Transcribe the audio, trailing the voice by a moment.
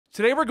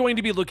Today we're going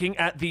to be looking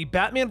at the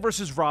Batman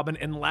vs. Robin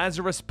and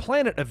Lazarus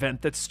Planet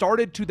event that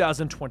started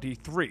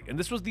 2023, and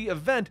this was the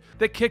event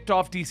that kicked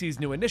off DC's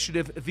new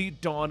initiative, The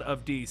Dawn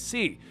of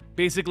DC,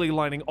 basically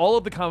lining all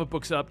of the comic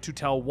books up to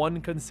tell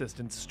one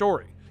consistent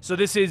story. So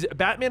this is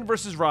Batman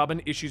vs.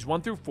 Robin issues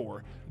 1 through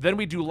 4, then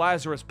we do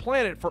Lazarus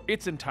Planet for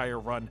its entire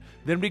run,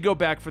 then we go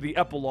back for the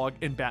epilogue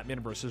in Batman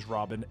vs.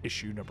 Robin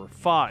issue number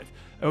 5.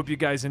 I hope you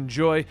guys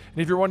enjoy, and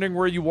if you're wondering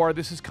where you are,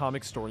 this is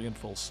Comicstorian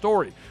Full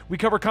Story. We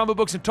cover comic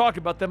books and talk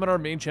about them on our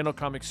main channel,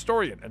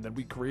 Comicstorian, and then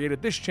we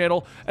created this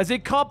channel as a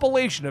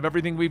compilation of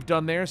everything we've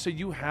done there so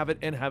you have it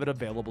and have it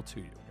available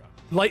to you.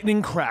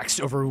 Lightning cracks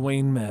over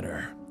Wayne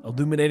Manor,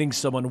 illuminating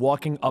someone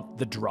walking up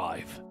the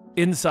drive.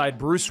 Inside,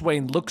 Bruce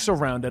Wayne looks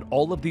around at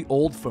all of the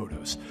old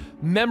photos,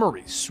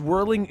 memories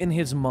swirling in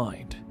his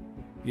mind.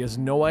 He has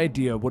no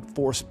idea what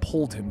force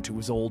pulled him to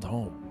his old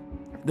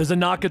home. There's a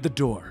knock at the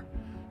door,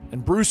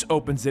 and Bruce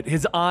opens it,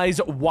 his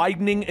eyes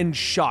widening in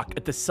shock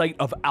at the sight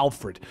of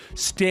Alfred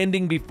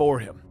standing before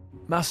him.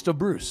 "Master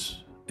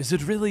Bruce, is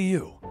it really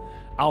you?"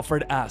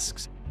 Alfred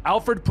asks.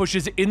 Alfred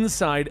pushes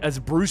inside as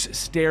Bruce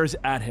stares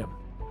at him.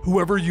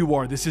 "Whoever you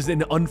are, this is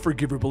an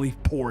unforgivably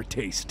poor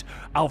taste.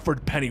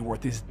 Alfred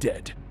Pennyworth is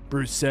dead,"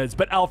 Bruce says,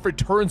 but Alfred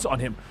turns on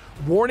him,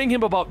 warning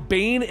him about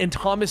Bane and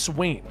Thomas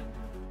Wayne,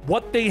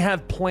 what they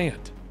have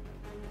planned.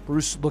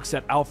 Bruce looks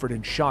at Alfred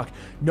in shock,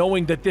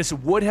 knowing that this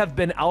would have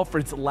been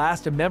Alfred's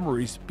last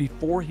memories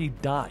before he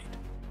died.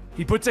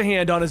 He puts a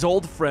hand on his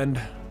old friend,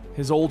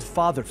 his old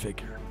father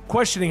figure,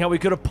 questioning how he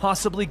could have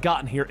possibly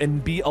gotten here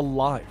and be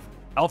alive.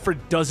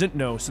 Alfred doesn't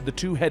know, so the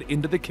two head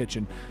into the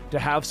kitchen to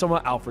have some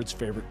of Alfred's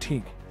favorite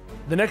tea.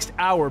 The next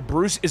hour,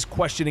 Bruce is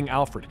questioning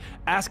Alfred,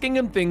 asking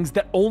him things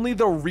that only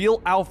the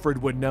real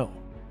Alfred would know.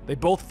 They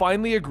both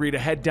finally agree to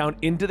head down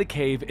into the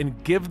cave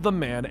and give the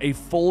man a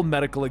full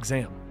medical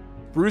exam.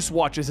 Bruce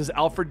watches as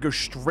Alfred goes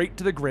straight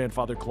to the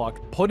grandfather clock,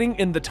 putting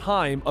in the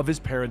time of his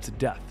parents'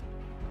 death.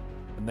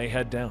 And they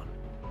head down.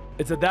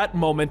 It's at that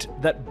moment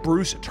that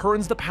Bruce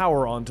turns the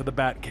power on to the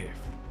Batcave.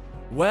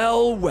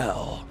 "Well,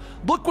 well,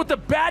 look what the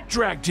Bat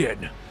dragged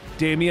in,"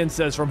 Damian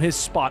says from his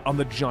spot on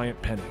the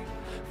giant penny,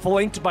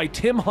 flanked by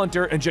Tim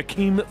Hunter and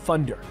Jakeem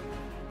Thunder.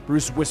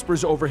 Bruce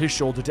whispers over his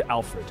shoulder to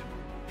Alfred.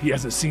 "He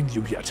hasn't seen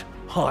you yet.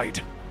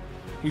 Hide,"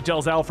 he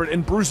tells Alfred,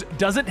 and Bruce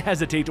doesn't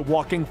hesitate,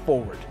 walking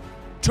forward.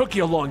 "Took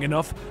you long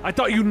enough. I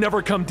thought you'd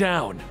never come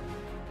down,"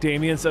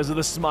 Damian says with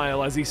a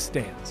smile as he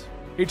stands.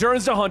 He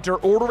turns to Hunter,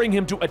 ordering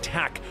him to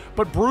attack,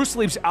 but Bruce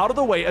leaps out of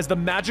the way as the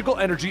magical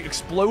energy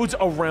explodes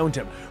around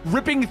him,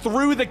 ripping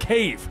through the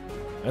cave.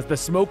 As the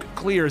smoke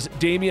clears,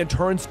 Damian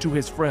turns to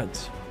his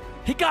friends.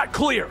 "He got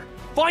clear!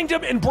 Find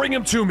him and bring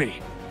him to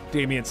me!"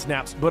 Damian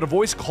snaps, but a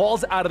voice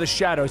calls out of the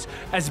shadows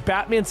as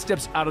Batman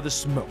steps out of the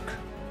smoke.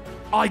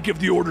 "I give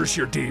the orders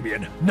here,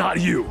 Damian, not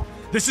you.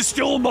 This is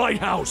still my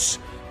house,"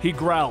 he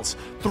growls,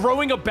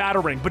 throwing a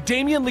batarang, but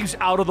Damian leaps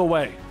out of the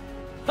way.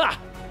 "Ha!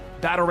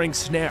 Batarang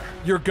snare,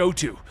 your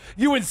go-to.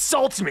 You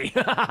insult me!"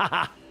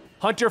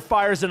 Hunter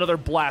fires another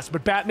blast,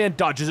 but Batman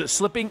dodges it,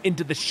 slipping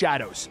into the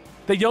shadows.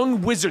 The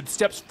young wizard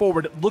steps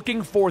forward,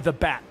 looking for the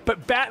bat,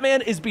 but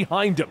Batman is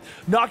behind him,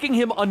 knocking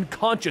him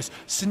unconscious,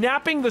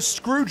 snapping the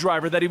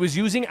screwdriver that he was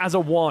using as a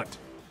wand.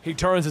 He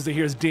turns as he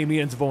hears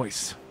Damian's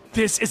voice.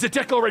 "This is a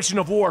declaration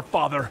of war,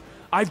 Father.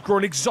 I've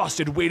grown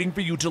exhausted waiting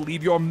for you to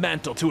leave your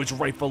mantle to its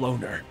rightful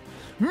owner."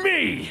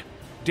 "Me!"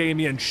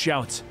 Damian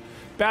shouts.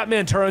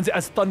 Batman turns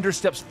as Thunder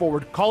steps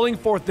forward, calling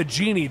forth the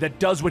genie that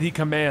does what he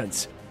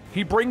commands.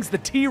 He brings the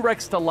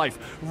T-Rex to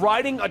life,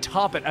 riding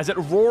atop it as it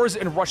roars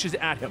and rushes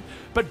at him,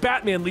 but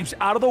Batman leaps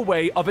out of the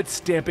way of its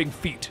stamping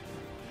feet.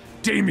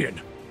 "Damian,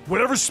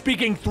 whatever's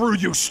speaking through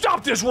you,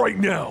 stop this right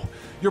now!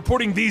 You're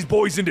putting these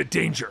boys into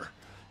danger!"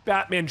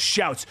 Batman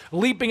shouts,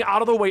 leaping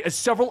out of the way as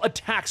several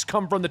attacks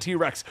come from the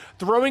T-Rex,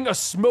 throwing a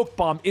smoke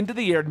bomb into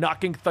the air,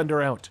 knocking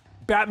Thunder out.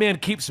 Batman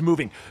keeps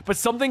moving, but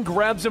something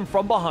grabs him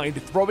from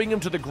behind, throwing him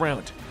to the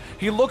ground.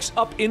 He looks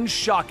up in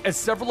shock as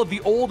several of the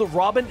old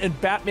Robin and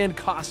Batman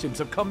costumes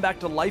have come back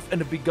to life and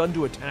have begun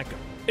to attack him.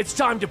 "It's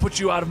time to put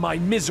you out of my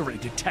misery,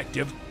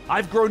 detective.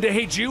 I've grown to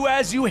hate you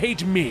as you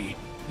hate me.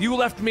 You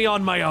left me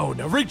on my own,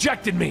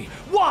 rejected me.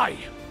 Why?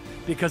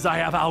 Because I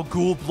have Al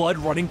Ghul blood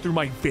running through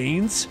my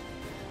veins?"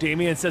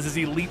 Damian says as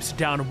he leaps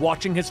down,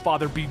 watching his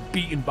father be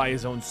beaten by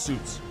his own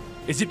suits.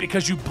 "Is it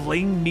because you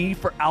blame me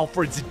for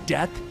Alfred's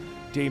death?"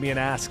 Damian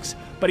asks,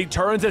 but he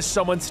turns as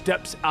someone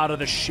steps out of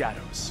the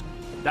shadows.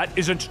 "That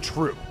isn't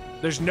true.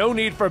 There's no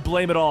need for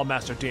blame at all,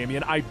 Master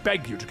Damian. I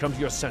beg you to come to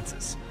your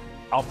senses,"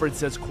 Alfred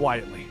says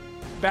quietly.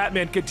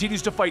 Batman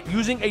continues to fight,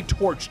 using a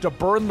torch to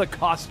burn the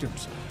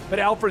costumes, but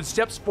Alfred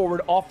steps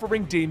forward,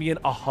 offering Damian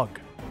a hug.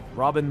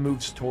 Robin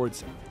moves towards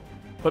him,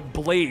 but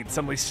blades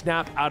suddenly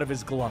snap out of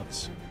his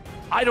gloves.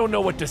 "I don't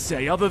know what to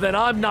say other than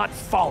I'm not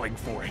falling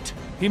for it."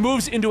 He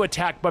moves into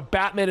attack, but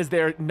Batman is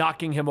there,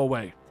 knocking him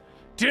away.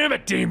 "Damn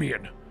it,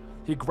 Damian!"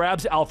 He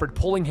grabs Alfred,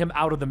 pulling him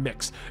out of the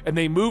mix, and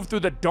they move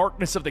through the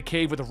darkness of the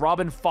cave with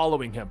Robin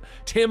following him,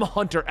 Tim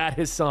Hunter at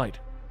his side.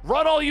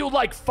 "Run all you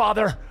like,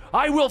 Father!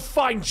 I will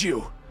find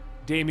you!"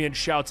 Damian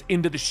shouts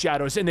into the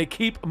shadows, and they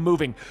keep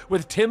moving,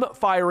 with Tim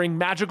firing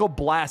magical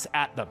blasts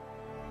at them.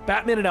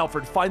 Batman and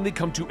Alfred finally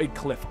come to a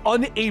cliff,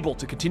 unable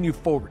to continue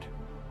forward.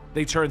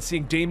 They turn,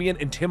 seeing Damian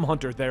and Tim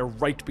Hunter there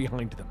right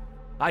behind them.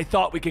 "I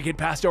thought we could get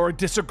past our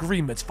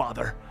disagreements,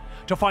 Father,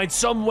 to find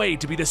some way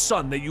to be the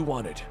son that you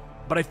wanted.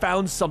 But I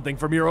found something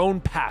from your own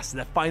past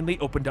that finally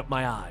opened up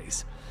my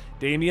eyes,"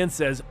 Damian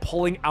says,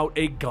 pulling out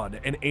a gun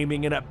and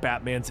aiming it at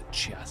Batman's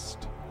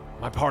chest.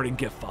 "My parting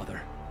gift,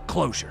 Father.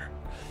 Closure.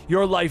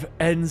 Your life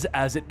ends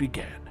as it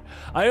began.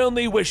 I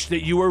only wish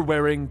that you were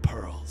wearing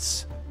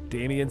pearls,"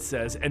 Damian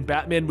says, and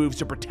Batman moves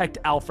to protect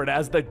Alfred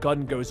as the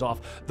gun goes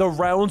off, the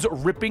rounds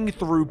ripping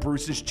through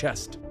Bruce's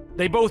chest.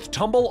 They both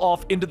tumble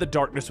off into the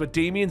darkness, with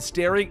Damian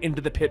staring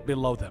into the pit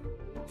below them.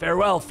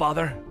 "Farewell,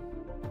 Father."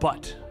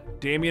 But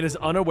Damian is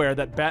unaware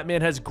that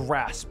Batman has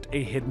grasped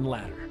a hidden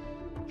ladder.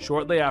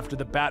 Shortly after,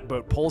 the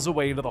Batboat pulls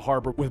away into the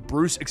harbor, with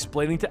Bruce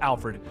explaining to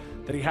Alfred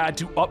that he had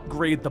to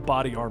upgrade the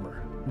body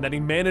armor, and that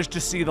he managed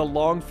to see the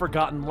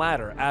long-forgotten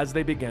ladder as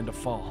they began to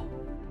fall.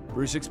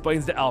 Bruce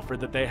explains to Alfred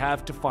that they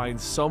have to find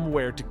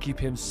somewhere to keep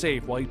him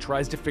safe while he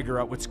tries to figure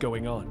out what's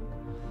going on.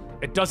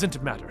 "It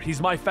doesn't matter,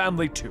 he's my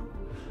family too,"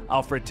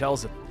 Alfred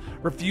tells him,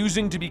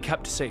 refusing to be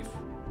kept safe.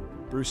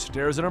 Bruce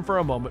stares at him for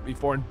a moment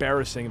before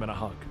embarrassing him in a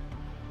hug.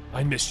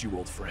 "I miss you,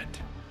 old friend,"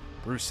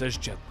 Bruce says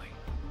gently.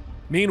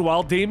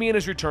 Meanwhile, Damian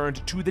is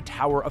returned to the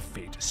Tower of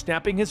Fate,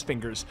 snapping his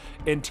fingers,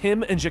 and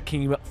Tim and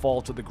Jakeem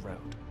fall to the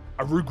ground.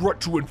 "I regret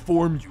to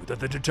inform you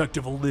that the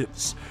detective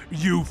lives.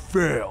 You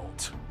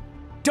failed."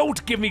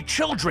 "Don't give me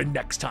children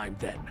next time,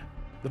 then."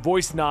 The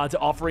voice nods,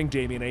 offering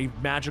Damian a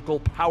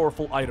magical,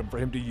 powerful item for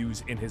him to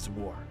use in his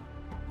war.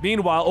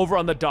 Meanwhile, over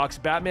on the docks,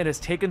 Batman has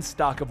taken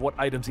stock of what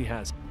items he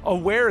has,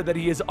 aware that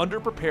he is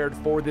underprepared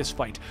for this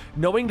fight,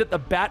 knowing that the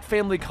Bat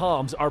family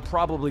comms are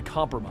probably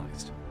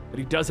compromised. But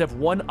he does have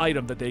one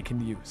item that they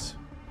can use,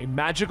 a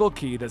magical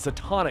key that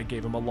Zatanna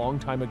gave him a long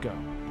time ago.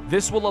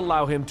 This will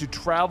allow him to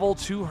travel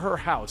to her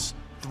house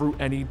through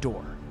any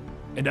door.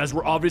 "And as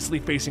we're obviously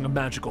facing a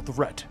magical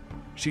threat,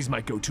 she's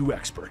my go-to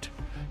expert,"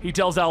 he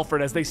tells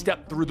Alfred as they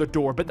step through the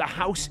door, but the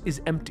house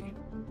is empty.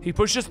 He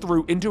pushes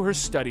through into her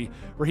study,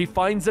 where he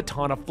finds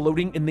Zatanna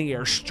floating in the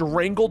air,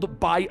 strangled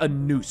by a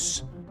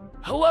noose.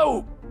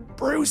 "Hello,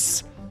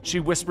 Bruce," she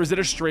whispers in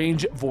a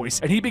strange voice,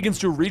 and he begins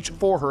to reach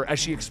for her as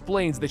she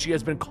explains that she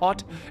has been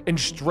caught in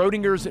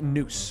Schrodinger's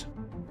noose.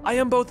 "I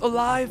am both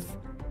alive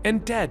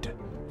and dead,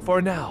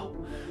 for now,"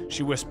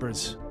 she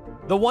whispers.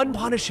 "The one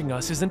punishing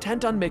us is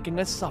intent on making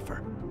us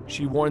suffer,"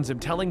 she warns him,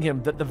 telling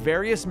him that the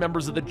various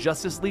members of the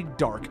Justice League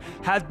Dark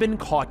have been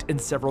caught in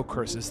several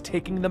curses,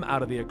 taking them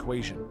out of the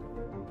equation.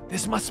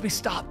 "This must be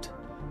stopped.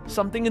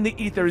 Something in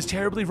the ether is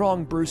terribly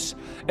wrong, Bruce,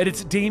 and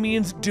it's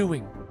Damian's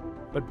doing."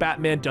 But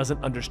Batman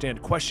doesn't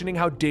understand, questioning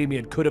how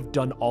Damian could have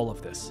done all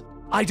of this.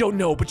 "I don't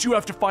know, but you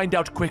have to find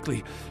out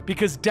quickly,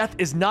 because death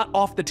is not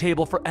off the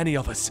table for any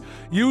of us.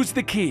 Use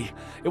the key.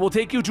 It will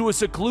take you to a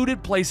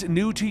secluded place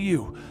new to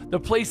you, the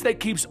place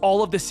that keeps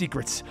all of the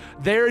secrets.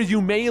 There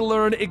you may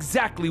learn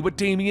exactly what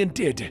Damian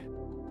did."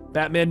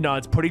 Batman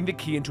nods, putting the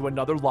key into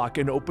another lock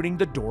and opening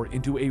the door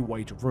into a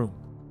white room.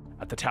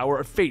 At the Tower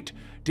of Fate,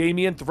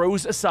 Damian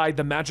throws aside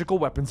the magical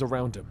weapons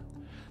around him.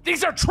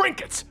 "These are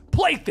trinkets,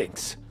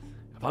 playthings.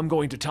 If I'm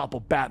going to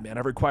topple Batman,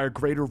 I require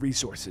greater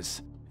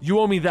resources. You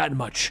owe me that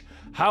much.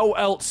 How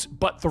else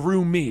but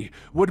through me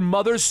would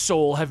Mother's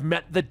soul have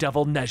met the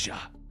devil Nezha?"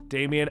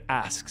 Damian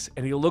asks,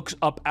 and he looks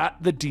up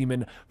at the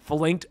demon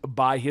flanked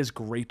by his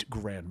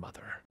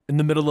great-grandmother. In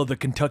the middle of the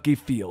Kentucky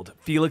field,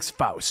 Felix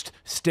Faust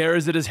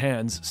stares at his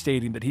hands,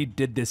 stating that he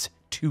did this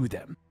to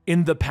them,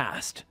 in the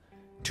past,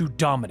 to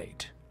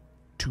dominate,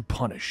 to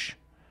punish.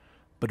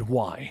 But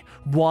why?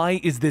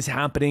 Why is this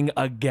happening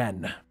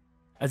again?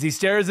 As he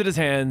stares at his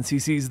hands, he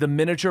sees the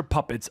miniature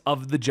puppets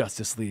of the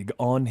Justice League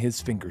on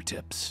his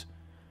fingertips.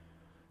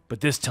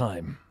 But this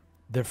time,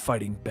 they're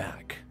fighting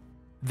back.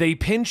 They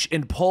pinch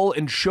and pull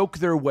and choke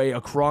their way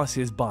across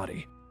his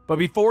body. But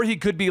before he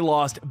could be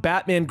lost,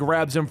 Batman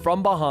grabs him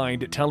from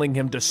behind, telling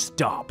him to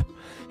stop.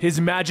 His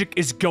magic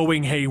is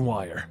going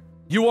haywire.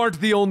 "You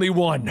aren't the only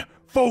one.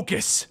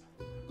 Focus!"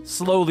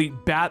 Slowly,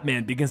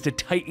 Batman begins to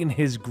tighten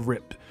his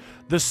grip,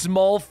 the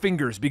small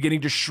fingers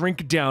beginning to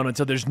shrink down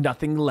until there's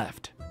nothing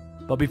left.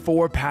 But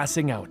before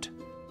passing out,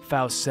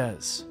 Faust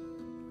says,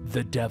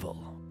 "The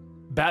devil."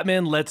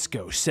 Batman lets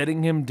go,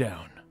 setting him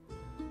down.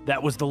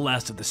 That was the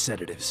last of the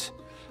sedatives.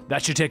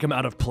 That should take him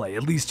out of play,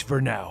 at least for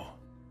now.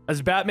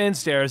 As Batman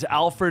stares,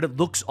 Alfred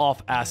looks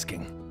off,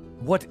 asking,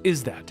 "What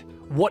is that?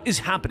 What is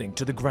happening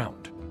to the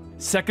ground?"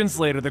 Seconds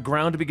later, the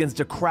ground begins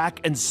to crack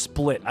and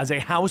split as a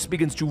house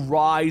begins to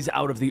rise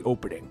out of the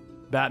opening.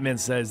 Batman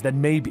says that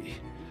maybe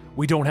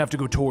we don't have to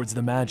go towards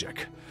the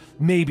magic.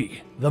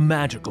 Maybe the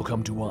magic will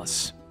come to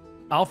us.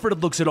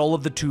 Alfred looks at all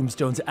of the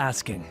tombstones,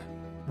 asking,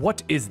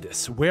 "What is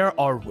this? Where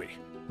are we?"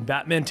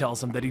 Batman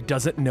tells him that he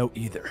doesn't know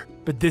either,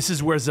 but this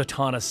is where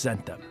Zatanna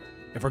sent them.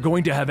 If we're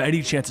going to have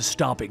any chance of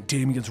stopping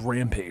Damian's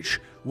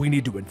rampage, we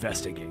need to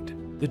investigate.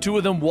 The two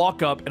of them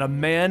walk up, and a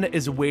man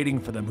is waiting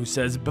for them who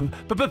says,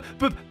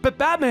 But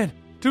Batman,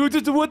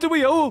 What do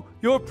we owe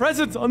your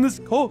presence on this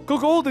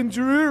cold and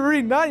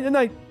dreary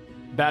night?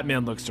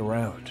 Batman looks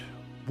around.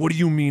 What do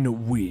you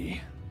mean,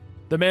 we?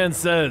 The man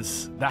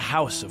says, the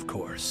house, of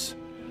course.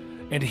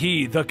 And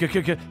he, the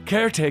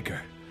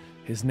caretaker,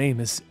 his name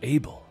is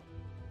Abel.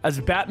 As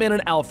Batman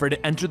and Alfred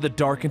enter the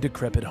dark and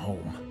decrepit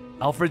home,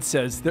 Alfred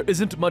says there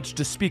isn't much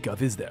to speak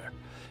of, is there?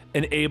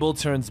 And Abel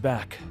turns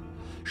back.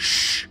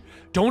 Shh!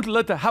 Don't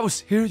let the house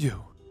hear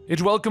you.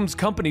 It welcomes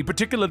company,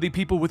 particularly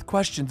people with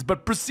questions,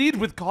 but proceed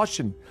with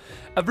caution.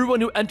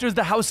 Everyone who enters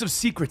the House of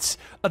Secrets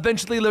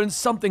eventually learns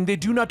something they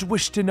do not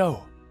wish to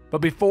know.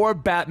 But before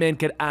Batman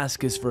can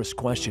ask his first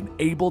question,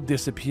 Abel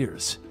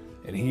disappears,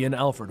 and he and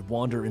Alfred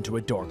wander into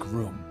a dark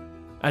room.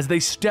 As they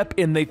step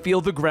in, they feel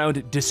the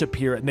ground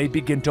disappear and they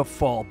begin to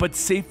fall, but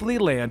safely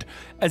land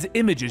as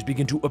images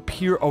begin to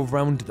appear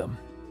around them.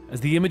 As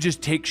the images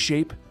take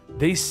shape,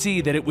 they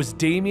see that it was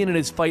Damian and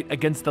his fight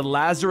against the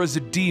Lazarus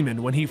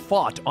demon when he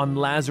fought on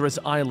Lazarus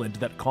Island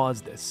that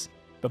caused this.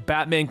 But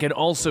Batman can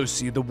also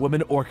see the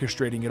woman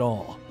orchestrating it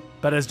all.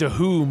 But as to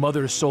who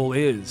Mother Soul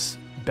is,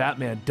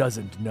 Batman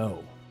doesn't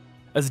know.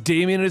 As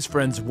Damian and his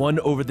friends won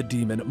over the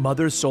demon,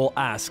 Mother Soul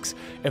asks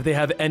if they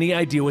have any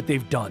idea what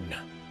they've done.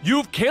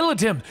 You've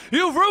killed him!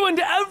 You've ruined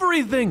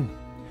everything!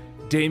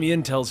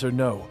 Damian tells her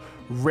no,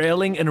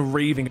 railing and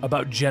raving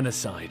about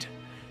genocide.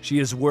 She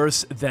is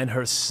worse than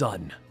her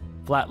son.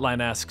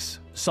 Flatline asks,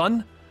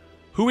 son?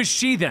 Who is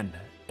she then?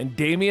 And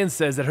Damian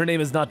says that her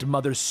name is not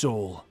Mother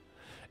Soul.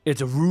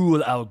 It's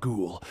Rul al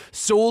Ghul,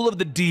 soul of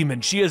the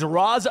demon. She is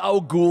Ra's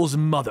al Ghul's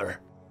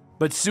mother.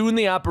 But soon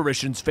the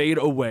apparitions fade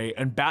away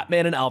and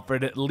Batman and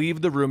Alfred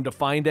leave the room to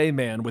find a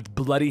man with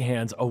bloody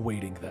hands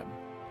awaiting them.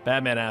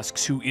 Batman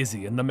asks who is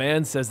he, and the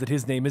man says that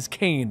his name is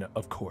Kane,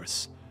 of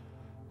course.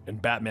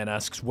 And Batman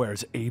asks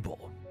where's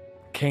Abel?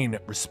 Kane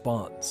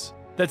responds,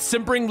 that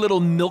simpering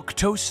little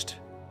milquetoast?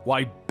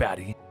 Why,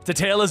 Batty, it's a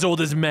tale as old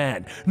as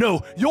man.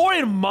 No, you're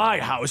in my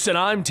house and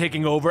I'm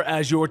taking over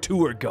as your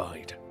tour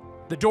guide.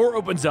 The door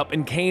opens up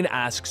and Kane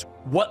asks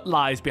what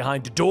lies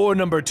behind door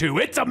number 2.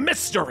 It's a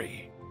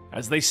mystery!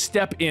 As they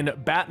step in,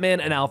 Batman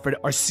and Alfred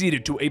are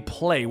seated to a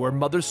play where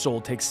Mother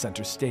Soul takes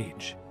center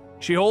stage.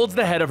 She holds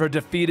the head of her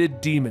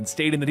defeated demon,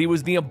 stating that he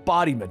was the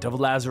embodiment of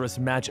Lazarus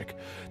magic,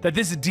 that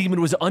this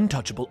demon was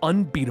untouchable,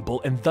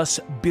 unbeatable, and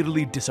thus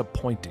bitterly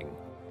disappointing.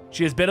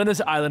 She has been on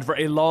this island for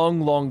a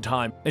long, long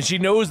time, and she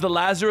knows the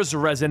Lazarus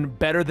resin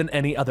better than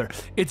any other.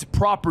 Its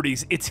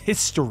properties, its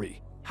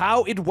history,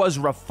 how it was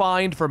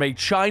refined from a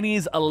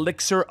Chinese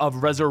elixir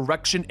of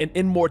resurrection and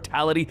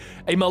immortality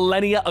a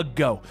millennia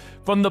ago,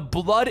 from the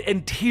blood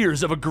and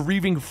tears of a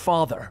grieving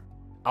father.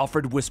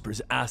 Alfred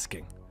whispers,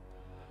 asking,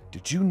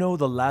 did you know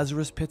the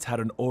Lazarus pits had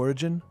an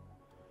origin?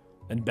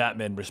 And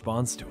Batman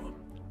responds to him,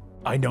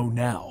 I know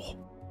now.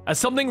 As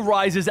something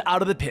rises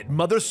out of the pit,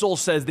 Mother Soul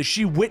says that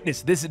she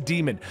witnessed this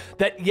demon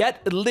that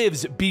yet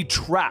lives be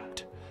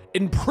trapped,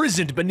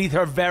 imprisoned beneath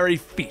her very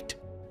feet.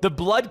 The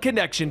blood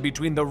connection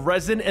between the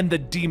resin and the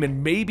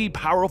demon may be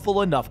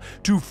powerful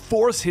enough to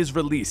force his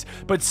release,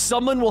 but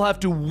someone will have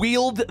to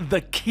wield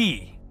the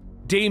key.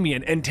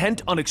 Damian,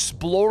 intent on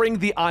exploring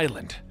the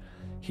island,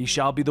 he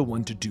shall be the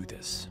one to do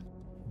this.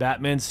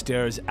 Batman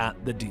stares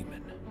at the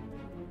demon.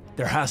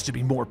 There has to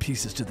be more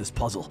pieces to this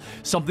puzzle.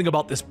 Something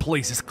about this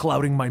place is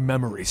clouding my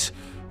memories.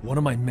 What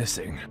am I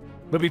missing?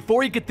 But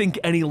before he could think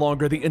any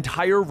longer, the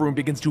entire room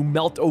begins to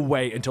melt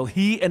away until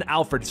he and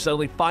Alfred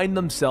suddenly find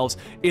themselves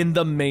in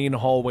the main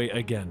hallway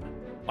again.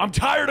 I'm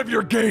tired of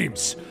your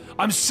games!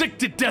 I'm sick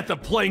to death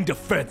of playing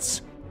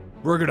defense!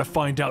 We're gonna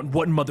find out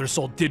what Mother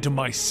Soul did to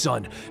my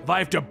son if I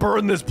have to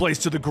burn this place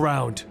to the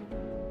ground.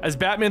 As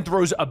Batman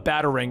throws a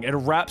batarang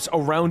and wraps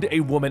around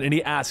a woman and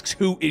he asks,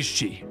 who is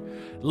she?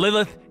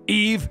 Lilith?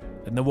 Eve?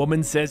 And the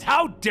woman says,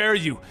 how dare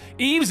you?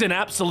 Eve's an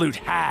absolute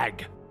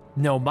hag.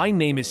 No, my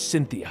name is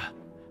Cynthia.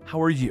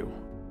 How are you?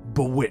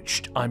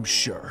 Bewitched, I'm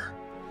sure.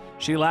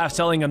 She laughs,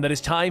 telling him that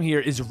his time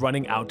here is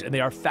running out and they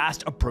are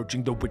fast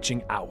approaching the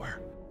witching hour.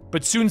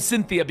 But soon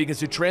Cynthia begins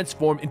to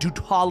transform into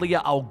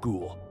Talia al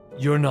Ghul.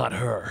 You're not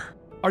her.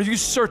 Are you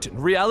certain?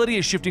 Reality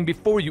is shifting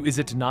before you, is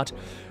it not?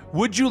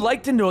 Would you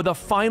like to know the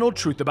final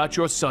truth about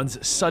your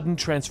son's sudden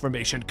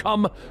transformation?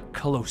 Come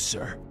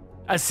closer.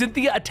 As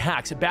Cynthia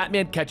attacks,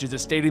 Batman catches her,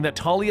 stating that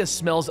Talia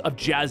smells of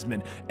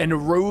jasmine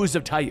and rose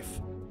of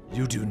Taif.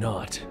 You do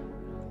not.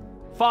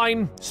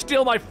 Fine,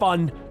 steal my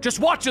fun. Just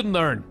watch and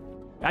learn.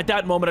 At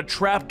that moment, a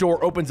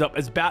trapdoor opens up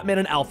as Batman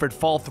and Alfred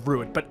fall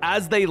through it, but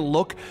as they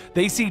look,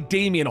 they see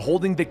Damian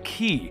holding the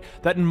key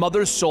that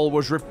Mother Soul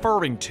was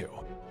referring to.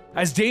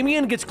 As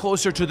Damian gets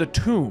closer to the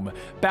tomb,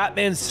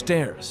 Batman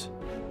stares.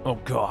 Oh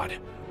God,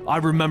 I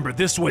remember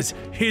this was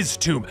his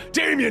tomb.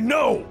 Damian,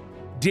 no!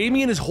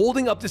 Damian is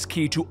holding up this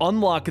key to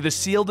unlock the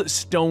sealed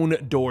stone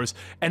doors,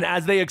 and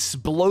as they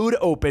explode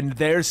open,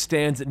 there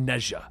stands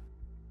Nezha.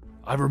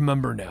 I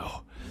remember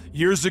now.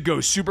 Years ago,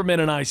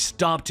 Superman and I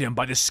stopped him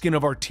by the skin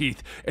of our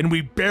teeth, and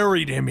we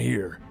buried him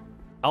here.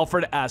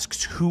 Alfred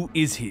asks, who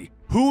is he?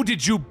 Who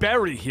did you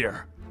bury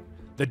here?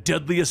 The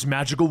deadliest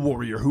magical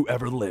warrior who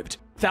ever lived.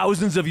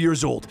 Thousands of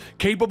years old,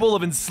 capable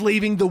of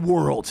enslaving the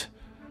world.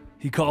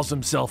 He calls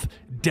himself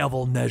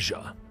Devil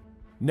Neja.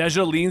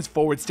 Neja leans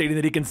forward, stating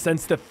that he can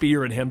sense the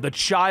fear in him, the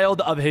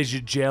child of his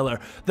jailer,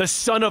 the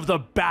son of the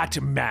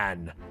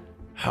Batman.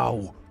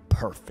 How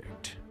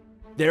perfect.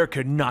 There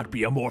could not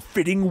be a more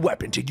fitting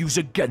weapon to use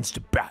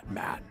against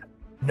Batman.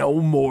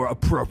 No more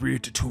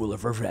appropriate tool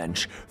of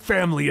revenge.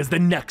 Family is the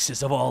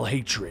nexus of all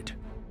hatred.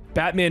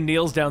 Batman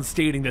kneels down,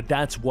 stating that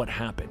that's what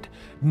happened.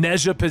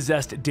 Neja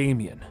possessed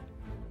Damian,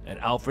 and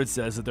Alfred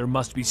says that there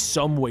must be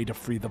some way to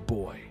free the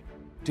boy.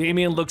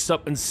 Damian looks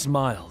up and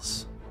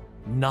smiles.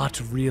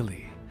 Not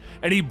really.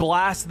 And he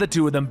blasts the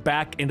two of them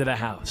back into the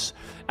house.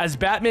 As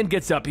Batman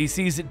gets up, he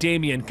sees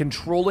Damian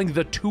controlling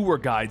the tour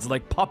guides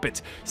like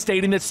puppets,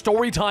 stating that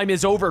story time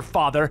is over,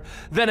 father.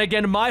 Then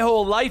again, my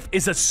whole life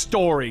is a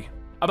story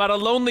about a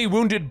lonely,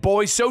 wounded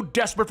boy so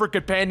desperate for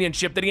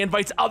companionship that he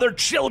invites other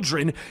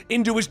children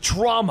into his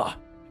trauma.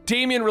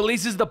 Damian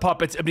releases the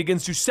puppets and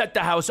begins to set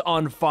the house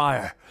on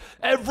fire.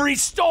 Every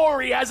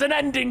story has an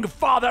ending,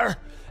 father!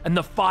 And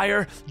the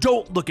fire,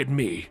 don't look at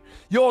me.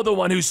 You're the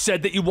one who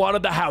said that you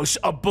wanted the house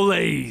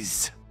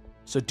ablaze.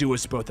 So do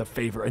us both a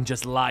favor and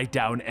just lie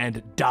down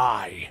and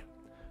die.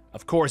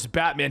 Of course,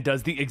 Batman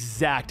does the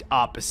exact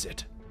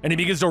opposite, and he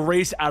begins to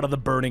race out of the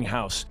burning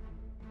house.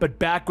 But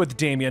back with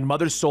Damian,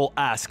 Mother Soul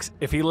asks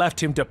if he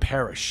left him to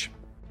perish.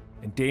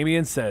 And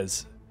Damian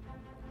says,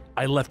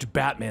 I left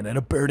Batman in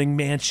a burning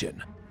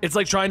mansion. It's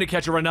like trying to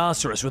catch a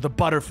rhinoceros with a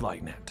butterfly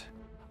net.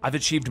 I've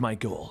achieved my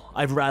goal.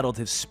 I've rattled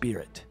his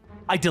spirit.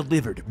 I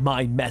delivered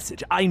my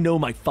message. I know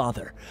my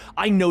father.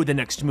 I know the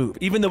next move.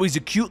 Even though he's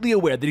acutely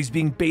aware that he's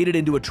being baited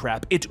into a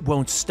trap, it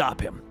won't stop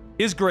him.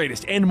 His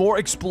greatest and more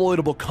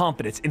exploitable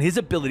confidence in his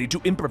ability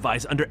to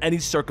improvise under any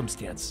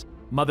circumstance.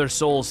 Mother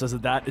Soul says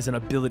that that is an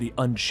ability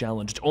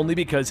unchallenged, only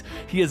because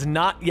he has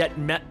not yet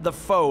met the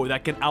foe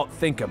that can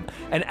outthink him,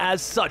 and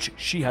as such,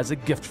 she has a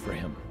gift for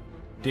him.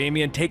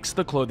 Damian takes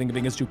the clothing and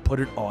begins to put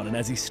it on, and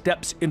as he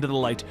steps into the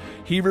light,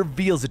 he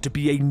reveals it to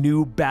be a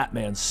new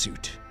Batman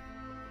suit.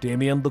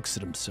 Damian looks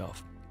at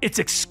himself. It's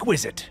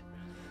exquisite,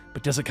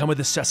 but does it come with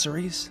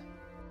accessories?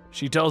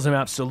 She tells him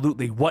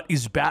absolutely. What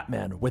is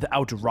Batman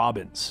without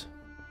Robins?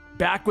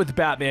 Back with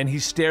Batman, he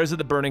stares at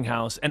the burning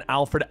house, and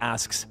Alfred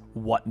asks,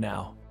 what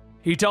now?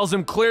 He tells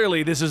him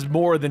clearly this is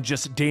more than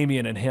just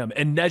Damian and him,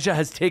 and Neja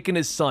has taken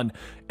his son,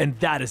 and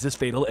that is his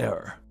fatal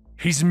error.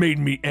 He's made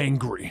me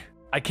angry.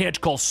 I can't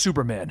call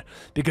Superman,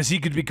 because he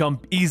could become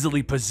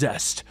easily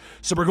possessed,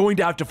 so we're going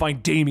to have to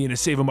find Damian and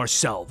save him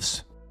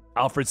ourselves.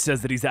 Alfred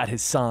says that he's at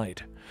his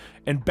side,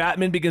 and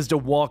Batman begins to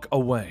walk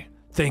away.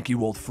 Thank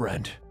you, old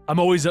friend. I'm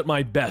always at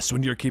my best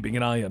when you're keeping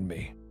an eye on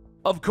me.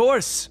 Of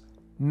course,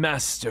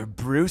 Master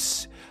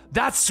Bruce.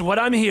 That's what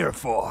I'm here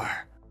for.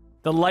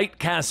 The light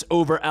casts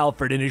over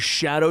Alfred and his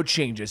shadow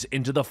changes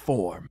into the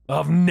form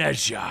of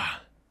Neja.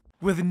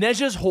 With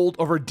Neja's hold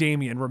over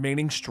Damian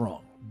remaining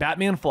strong,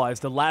 Batman flies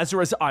to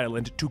Lazarus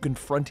Island to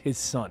confront his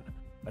son.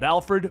 But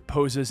Alfred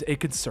poses a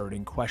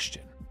concerning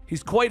question.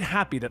 He's quite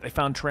happy that they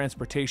found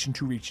transportation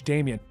to reach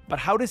Damian, but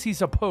how does he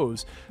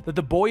suppose that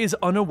the boy is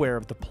unaware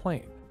of the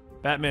plane?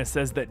 Batman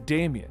says that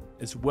Damian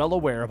is well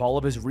aware of all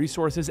of his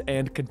resources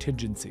and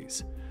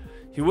contingencies.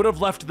 He would have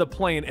left the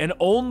plane, and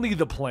only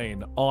the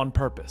plane, on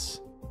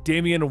purpose.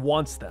 Damian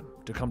wants them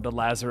to come to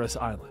Lazarus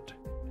Island,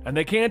 and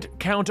they can't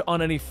count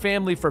on any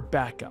family for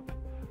backup.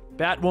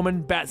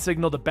 Batwoman,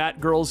 Batsignal, the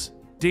Batgirls,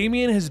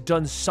 Damian has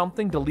done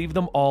something to leave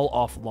them all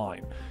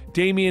offline.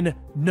 Damian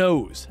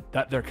knows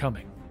that they're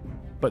coming.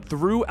 But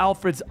through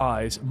Alfred's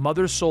eyes,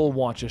 Mother Soul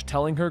watches,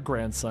 telling her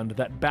grandson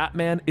that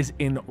Batman is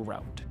en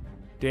route.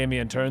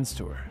 Damian turns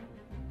to her.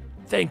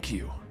 Thank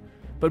you,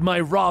 but my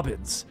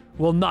Robins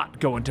will not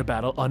go into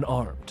battle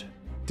unarmed.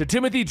 To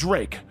Timothy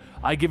Drake,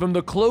 I give him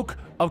the Cloak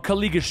of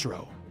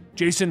Caligostro,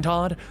 Jason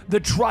Todd, the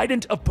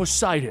Trident of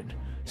Poseidon,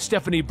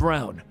 Stephanie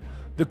Brown,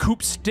 the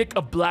Coop Stick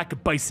of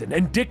Black Bison,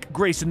 and Dick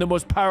Grayson, the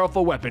most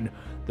powerful weapon,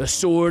 the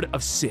Sword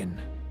of Sin.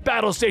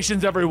 Battle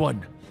stations,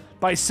 everyone!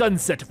 By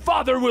sunset,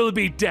 Father will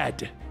be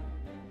dead!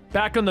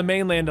 Back on the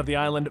mainland of the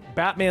island,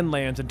 Batman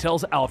lands and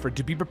tells Alfred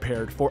to be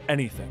prepared for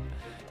anything.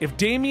 If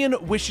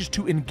Damian wishes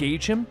to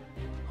engage him,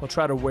 he'll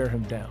try to wear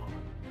him down.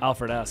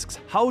 Alfred asks,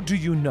 how do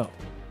you know?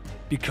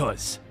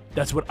 Because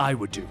that's what I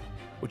would do,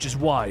 which is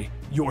why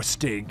you're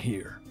staying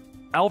here.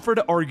 Alfred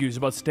argues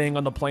about staying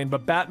on the plane,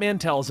 but Batman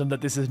tells him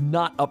that this is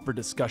not up for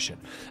discussion.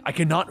 I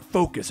cannot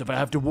focus if I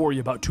have to worry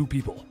about two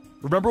people.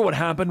 Remember what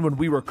happened when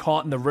we were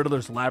caught in the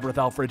Riddler's labyrinth,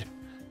 Alfred?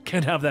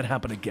 Can't have that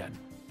happen again.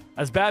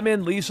 As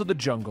Batman leaves for the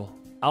jungle,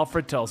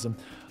 Alfred tells him,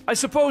 I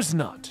suppose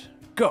not.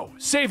 Go,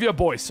 save your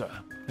boy, sir,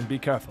 and be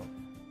careful.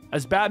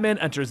 As Batman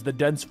enters the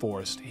dense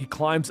forest, he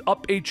climbs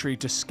up a tree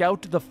to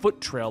scout the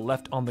foot trail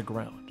left on the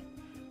ground.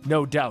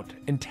 No doubt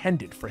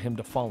intended for him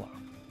to follow.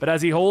 But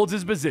as he holds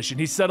his position,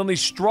 he's suddenly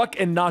struck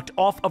and knocked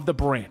off of the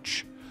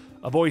branch.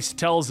 A voice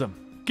tells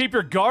him, keep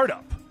your guard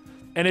up.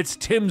 And it's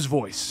Tim's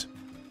voice.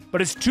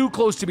 But it's too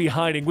close to be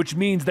hiding, which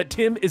means that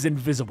Tim is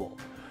invisible.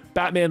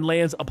 Batman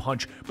lands a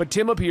punch, but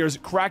Tim appears,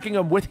 cracking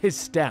him with his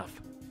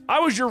staff. I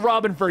was your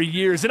Robin for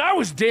years, and I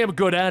was damn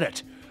good at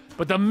it.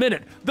 But the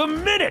minute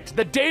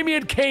that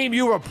Damian came,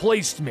 you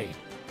replaced me.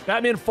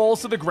 Batman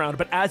falls to the ground,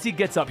 but as he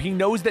gets up, he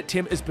knows that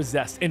Tim is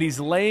possessed, and he's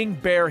laying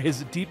bare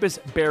his deepest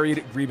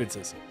buried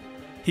grievances.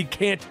 He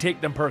can't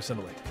take them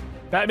personally.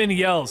 Batman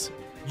yells,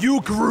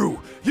 "You grew!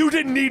 You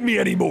didn't need me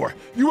anymore!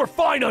 You were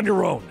fine on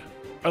your own!"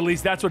 At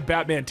least that's what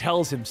Batman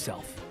tells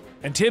himself.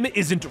 And Tim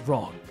isn't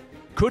wrong.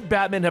 Could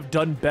Batman have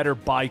done better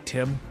by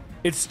Tim?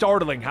 It's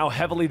startling how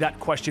heavily that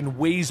question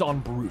weighs on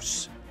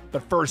Bruce.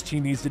 But first, he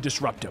needs to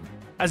disrupt him.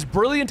 As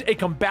brilliant a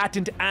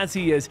combatant as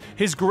he is,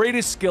 his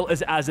greatest skill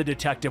is as a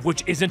detective,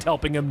 which isn't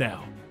helping him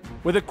now.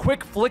 With a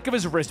quick flick of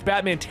his wrist,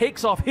 Batman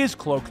takes off his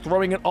cloak,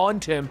 throwing it on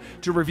Tim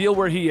to reveal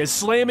where he is,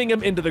 slamming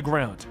him into the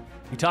ground.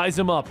 He ties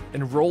him up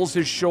and rolls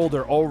his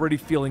shoulder, already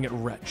feeling it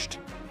wrenched.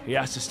 He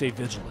has to stay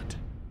vigilant,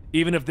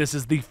 even if this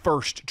is the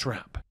first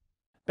trap.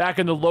 Back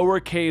in the lower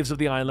caves of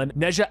the island,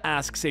 Nezha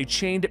asks a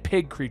chained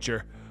pig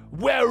creature,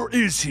 "Where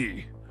is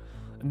he?"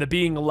 And the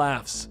being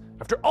laughs.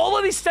 "After all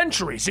of these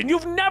centuries, and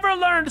you've never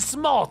learned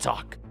small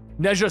talk."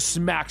 Nezha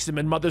smacks him,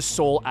 and Mother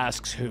Soul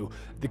asks who.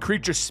 The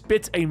creature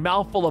spits a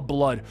mouthful of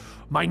blood.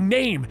 "My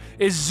name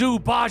is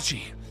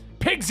Zubaji.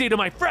 Pigsy to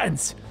my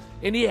friends.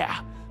 And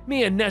yeah,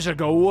 me and Nezha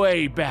go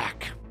way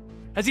back."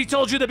 Has he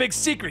told you the big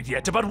secret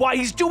yet about why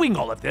he's doing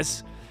all of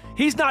this?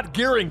 He's not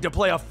gearing to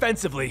play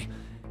offensively.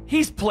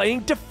 He's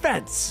playing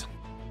defense.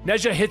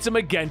 Nezha hits him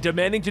again,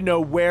 demanding to know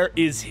where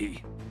is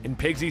he. And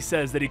Pigsy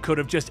says that he could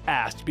have just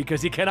asked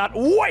because he cannot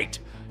wait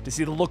to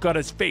see the look on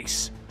his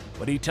face.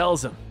 But he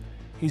tells him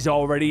he's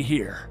already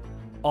here,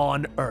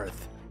 on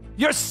Earth.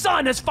 Your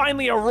son has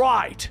finally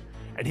arrived,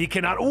 and he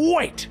cannot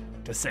wait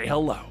to say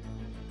hello.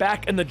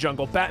 Back in the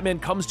jungle, Batman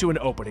comes to an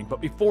opening,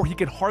 but before he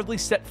can hardly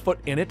set foot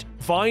in it,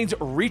 vines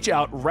reach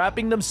out,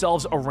 wrapping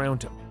themselves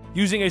around him.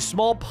 Using a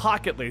small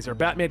pocket laser,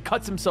 Batman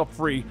cuts himself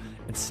free,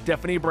 and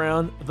Stephanie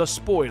Brown, the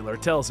spoiler,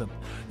 tells him,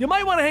 "You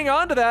might want to hang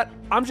on to that.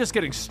 I'm just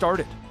getting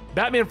started."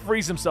 Batman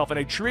frees himself, and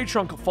a tree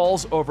trunk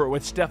falls over it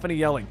with Stephanie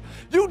yelling,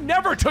 "You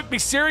never took me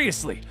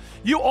seriously!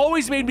 You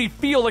always made me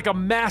feel like a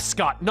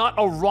mascot, not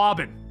a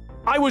Robin.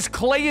 I was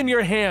clay in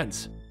your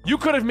hands. You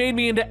could have made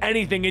me into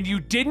anything, and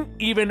you didn't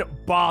even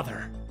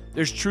bother."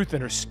 There's truth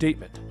in her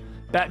statement.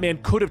 Batman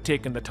could have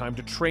taken the time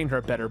to train her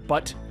better,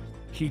 but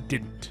he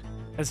didn't.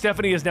 And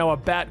Stephanie is now a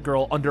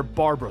Batgirl under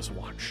Barbara's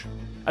watch.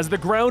 As the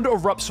ground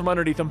erupts from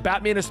underneath him,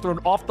 Batman is thrown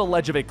off the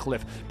ledge of a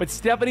cliff, but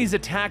Stephanie's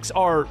attacks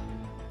are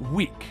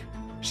weak.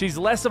 She's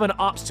less of an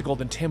obstacle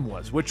than Tim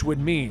was, which would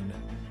mean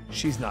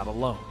she's not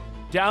alone.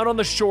 Down on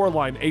the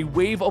shoreline, a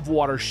wave of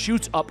water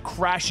shoots up,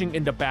 crashing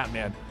into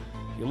Batman.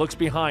 He looks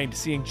behind,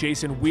 seeing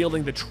Jason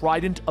wielding the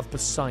Trident of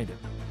Poseidon.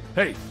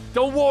 "Hey,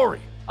 don't worry,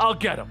 I'll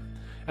get him."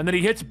 And then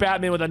he hits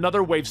Batman with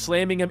another wave,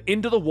 slamming him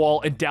into the wall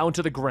and down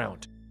to the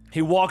ground.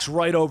 He walks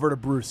right over to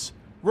Bruce.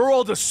 "We're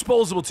all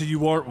disposable to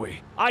you, aren't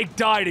we? I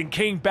died and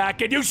came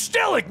back, and you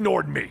still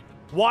ignored me!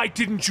 Why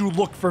didn't you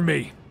look for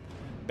me?"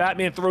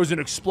 Batman throws an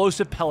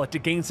explosive pellet to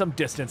gain some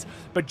distance,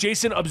 but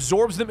Jason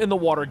absorbs them in the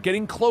water,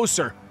 getting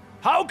closer.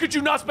 "How could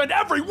you not spend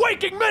every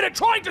waking minute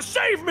trying to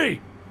save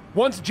me?"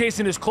 Once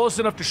Jason is close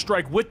enough to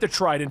strike with the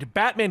trident,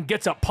 Batman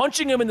gets up,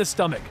 punching him in the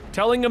stomach,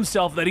 telling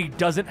himself that he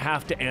doesn't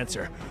have to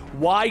answer.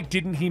 Why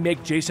didn't he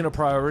make Jason a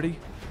priority?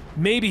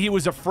 Maybe he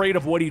was afraid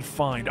of what he'd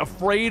find,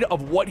 afraid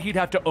of what he'd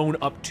have to own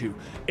up to,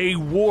 a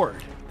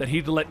ward that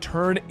he'd let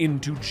turn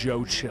into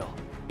Joe Chill.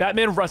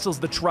 Batman wrestles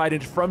the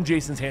trident from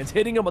Jason's hands,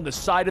 hitting him on the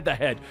side of the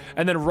head,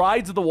 and then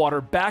rides the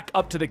water back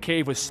up to the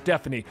cave with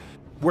Stephanie,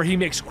 where he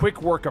makes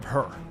quick work of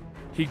her.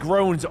 He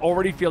groans,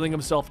 already feeling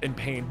himself in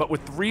pain, but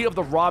with 3 of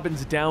the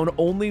Robins down,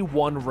 only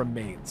one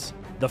remains.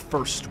 The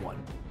first one.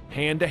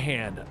 Hand to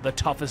hand, the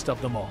toughest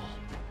of them all.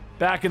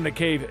 Back in the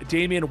cave,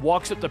 Damian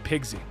walks up to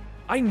Pigsy.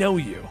 "I know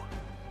you."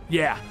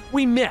 "Yeah,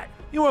 we met.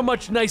 You were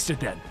much nicer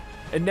then.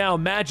 And now,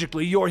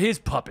 magically, you're his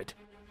puppet.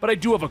 But I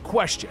do have a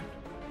question."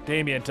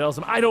 Damian tells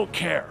him, "I don't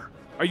care."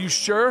 "Are you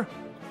sure?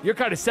 You're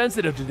kind of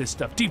sensitive to this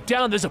stuff. Deep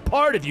down, there's a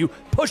part of you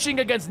pushing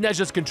against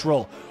Nezha's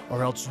control,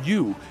 or else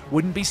you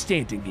wouldn't be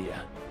standing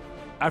here."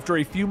 After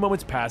a few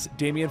moments pass,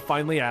 Damian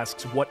finally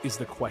asks, "What is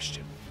the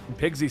question?" And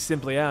Pigsy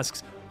simply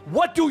asks,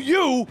 "What do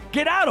you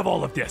get out of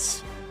all of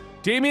this?"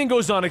 Damian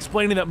goes on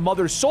explaining that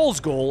Mother Soul's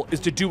goal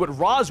is to do what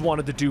Roz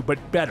wanted to do, but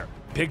better.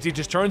 Pigsy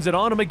just turns it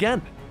on him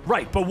again.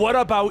 "Right, but what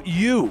about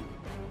you?"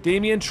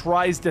 Damian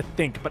tries to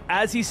think, but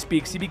as he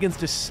speaks, he begins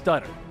to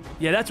stutter.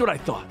 "Yeah, that's what I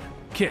thought.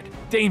 Kid,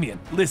 Damian,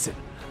 listen.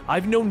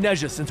 I've known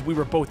Nezha since we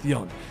were both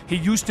young. He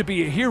used to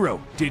be a hero,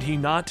 did he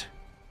not?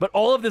 But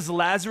all of this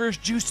Lazarus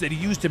juice that he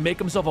used to make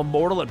himself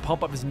immortal and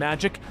pump up his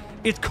magic,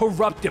 it's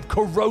corruptive,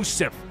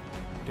 corrosive."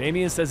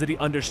 Damian says that he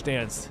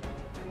understands.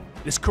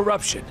 "This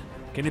corruption,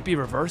 can it be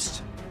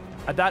reversed?"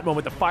 At that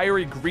moment, the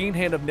fiery green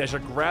hand of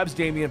Nezha grabs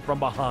Damian from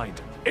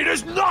behind. "It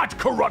is not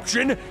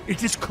corruption,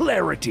 it is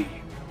clarity."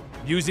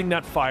 Using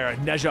that fire,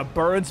 Nezha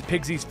burns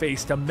Pigsy's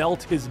face to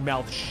melt his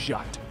mouth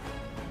shut.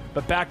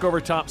 But back over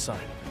topside,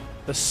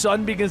 the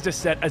sun begins to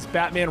set as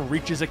Batman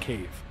reaches a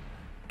cave,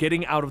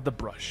 getting out of the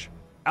brush.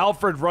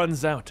 Alfred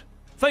runs out.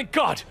 "Thank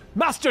God!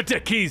 Master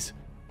Dickies!"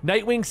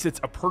 Nightwing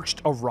sits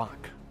perched a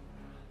rock.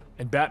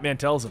 And Batman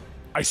tells him,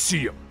 "I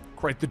see him."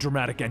 Quite the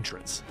dramatic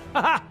entrance.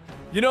 "Haha!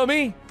 You know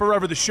me,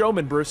 forever the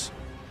showman, Bruce.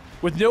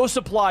 With no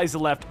supplies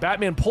left,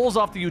 Batman pulls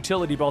off the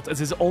utility belt as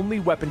his only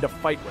weapon to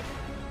fight with.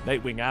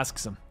 Nightwing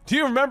asks him, "Do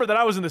you remember that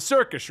I was in the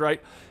circus,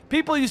 right?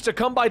 People used to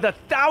come by the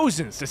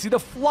thousands to see the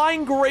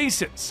flying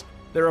Graysons.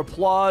 Their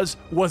applause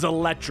was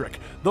electric.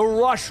 The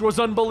rush was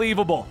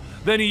unbelievable.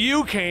 Then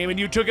you came and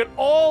you took it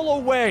all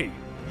away.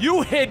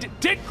 You hid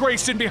Dick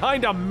Grayson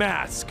behind a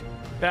mask."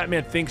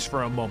 Batman thinks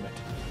for a moment.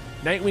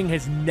 Nightwing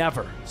has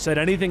never said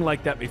anything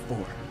like that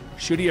before.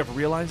 Should he have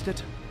realized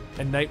it?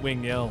 And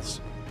Nightwing yells,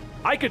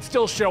 "I could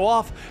still show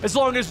off as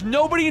long as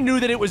nobody knew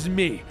that it was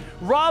me.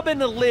 Robin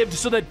lived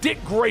so that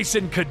Dick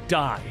Grayson could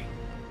die."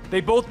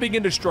 They both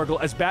begin to struggle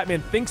as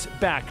Batman thinks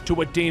back to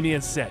what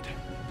Damian said.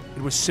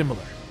 It was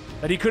similar,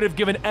 that he could have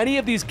given any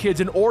of these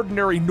kids an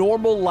ordinary,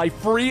 normal life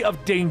free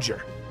of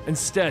danger.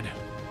 Instead,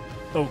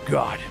 oh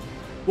God,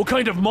 what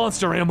kind of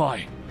monster am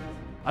I?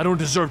 I don't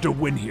deserve to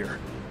win here.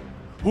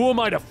 Who am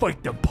I to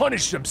fight them,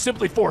 punish them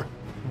simply for...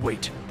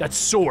 Wait, that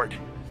sword.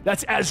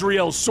 That's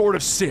Azrael's sword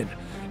of sin,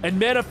 and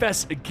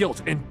manifests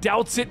guilt and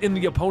doubts it in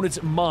the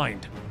opponent's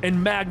mind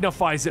and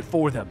magnifies it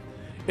for them.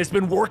 It's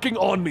been working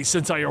on me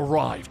since I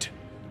arrived.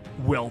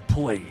 Well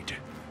played.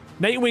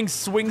 Nightwing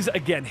swings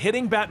again,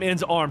 hitting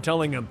Batman's arm,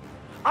 telling him,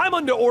 "I'm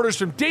under orders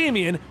from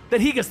Damian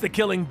that he gets the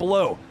killing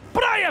blow,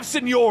 but I have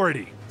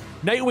seniority."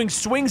 Nightwing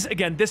swings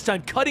again, this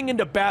time cutting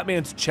into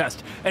Batman's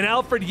chest, and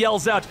Alfred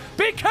yells out,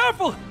 "Be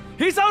careful!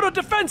 He's out of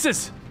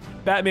defenses!"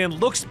 Batman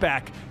looks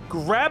back,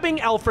 grabbing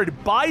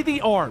Alfred by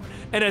the arm,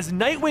 and as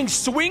Nightwing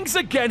swings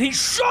again, he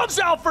shoves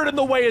Alfred in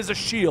the way as a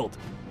shield.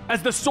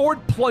 As the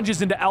sword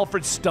plunges into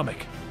Alfred's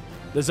stomach,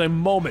 there's a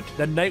moment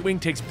that Nightwing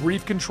takes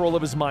brief control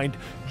of his mind,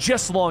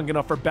 just long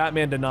enough for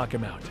Batman to knock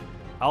him out.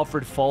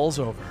 Alfred falls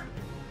over,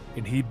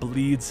 and he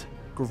bleeds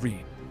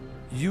green.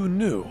 "You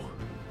knew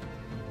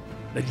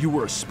that you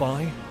were a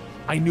spy?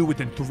 I knew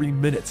within 3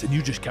 minutes, and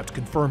you just kept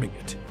confirming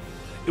it.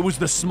 It was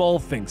the small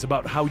things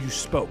about how you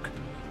spoke,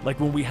 like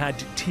when we had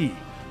tea.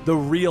 The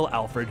real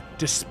Alfred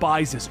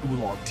despises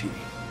oolong tea.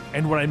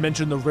 And when I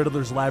mentioned the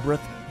Riddler's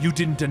Labyrinth, you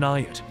didn't deny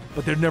it,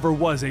 but there never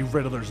was a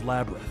Riddler's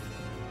Labyrinth.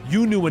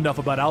 You knew enough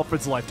about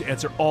Alfred's life to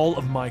answer all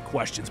of my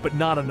questions, but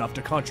not enough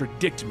to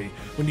contradict me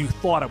when you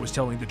thought I was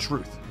telling the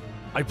truth.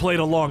 I played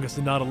along as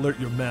to not alert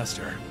your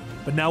master,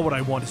 but now what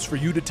I want is for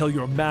you to tell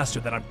your master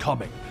that I'm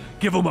coming.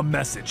 Give him a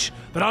message,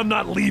 that I'm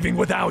not leaving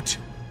without."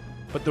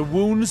 But the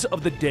wounds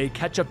of the day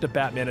catch up to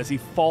Batman as he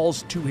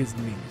falls to his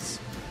knees.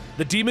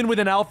 The demon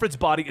within Alfred's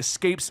body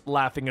escapes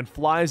laughing and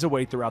flies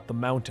away throughout the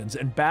mountains,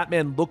 and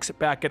Batman looks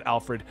back at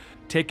Alfred,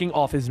 taking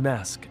off his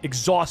mask,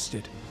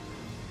 exhausted,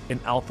 and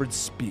Alfred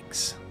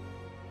speaks.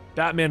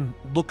 Batman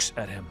looks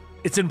at him.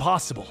 It's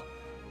impossible.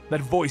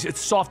 That voice, it's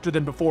softer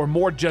than before,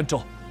 more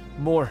gentle,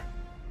 more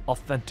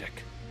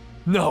authentic.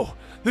 "No,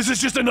 this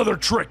is just another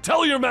trick.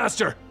 Tell your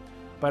master!"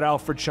 But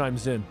Alfred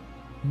chimes in.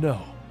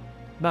 "No,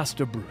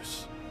 Master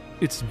Bruce,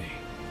 it's me.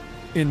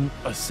 In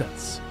a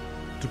sense,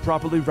 to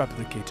properly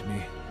replicate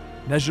me,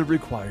 Nezha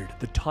required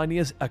the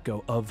tiniest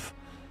echo of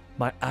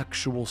my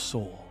actual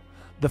soul,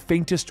 the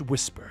faintest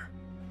whisper.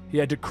 He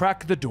had to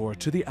crack the door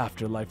to the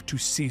afterlife to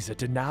seize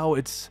it, and now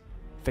it's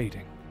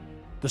fading.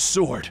 The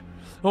sword!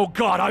 Oh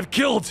God, I've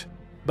killed!"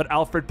 But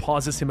Alfred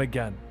pauses him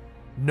again.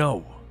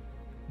 "No,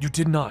 you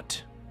did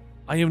not.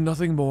 I am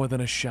nothing more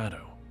than a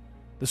shadow.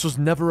 This was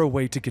never a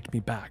way to get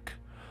me back,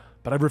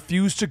 but I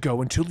refuse to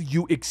go until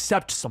you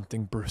accept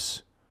something,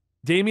 Bruce.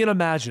 Damian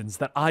imagines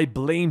that I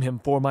blame him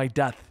for my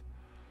death.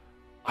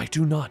 I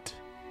do not.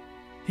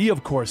 He,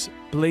 of course,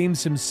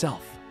 blames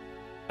himself,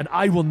 and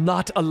I will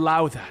not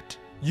allow that.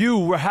 You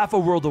were half a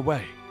world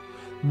away.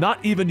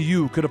 Not even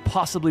you could have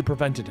possibly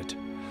prevented it.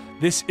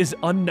 This is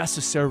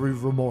unnecessary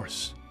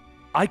remorse.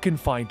 I can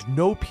find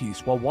no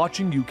peace while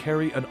watching you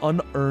carry an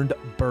unearned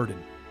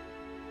burden."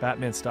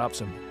 Batman stops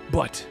him.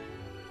 "But,"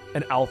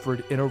 and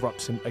Alfred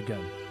interrupts him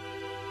again,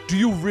 "do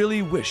you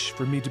really wish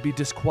for me to be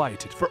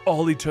disquieted for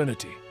all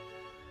eternity?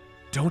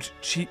 Don't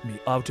cheat me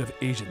out of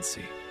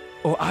agency,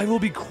 or I will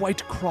be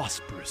quite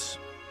cross, Bruce.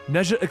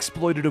 Nezha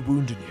exploited a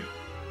wound in you.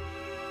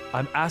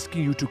 I'm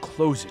asking you to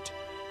close it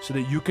so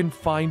that you can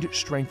find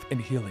strength and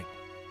healing.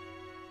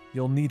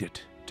 You'll need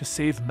it to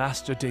save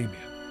Master Damian."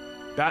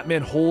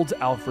 Batman holds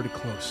Alfred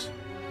close.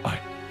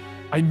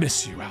 I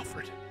miss you,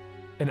 Alfred."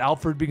 And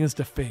Alfred begins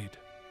to fade.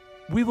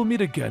 "We will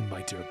meet again,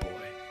 my dear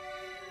boy.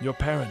 Your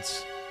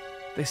parents,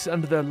 they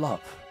send their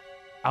love."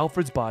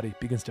 Alfred's body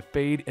begins to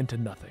fade into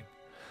nothing,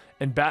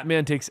 and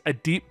Batman takes a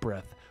deep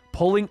breath,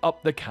 pulling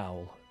up the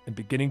cowl and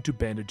beginning to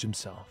bandage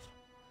himself.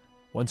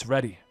 Once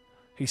ready,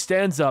 he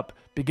stands up,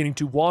 beginning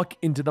to walk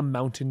into the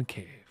mountain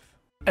cave.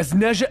 As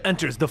Nezha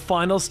enters the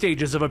final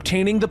stages of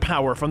obtaining the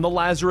power from the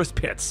Lazarus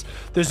pits,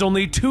 there's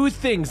only two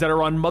things that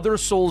are on Mother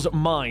Soul's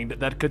mind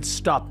that could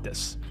stop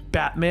this: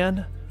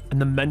 Batman and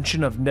the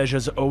mention of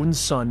Nezha's own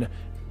son,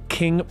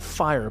 King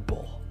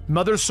Fireball.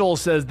 Mother Soul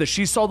says that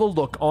she saw the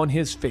look on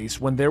his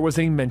face when there was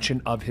a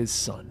mention of his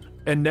son,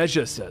 and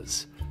Nezha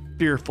says,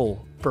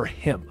 fearful for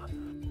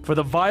him, for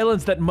the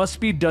violence that must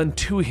be done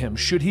to him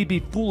should he be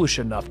foolish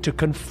enough to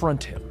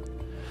confront him.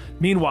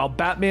 Meanwhile,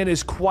 Batman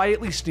is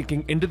quietly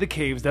sneaking into the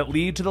caves that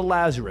lead to the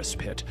Lazarus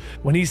pit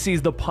when he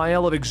sees the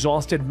pile of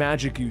exhausted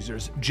magic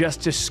users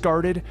just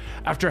discarded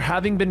after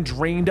having been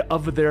drained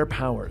of their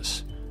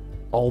powers.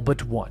 All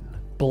but one,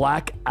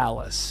 Black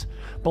Alice.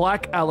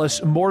 Black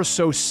Alice more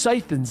so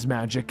siphons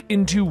magic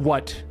into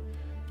what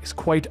is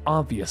quite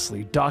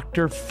obviously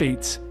Dr.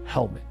 Fate's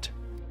helmet.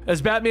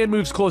 As Batman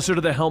moves closer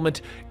to the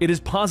helmet, it is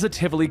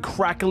positively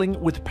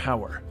crackling with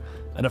power,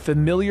 and a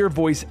familiar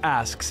voice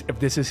asks if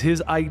this is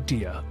his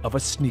idea of a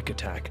sneak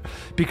attack,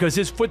 because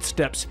his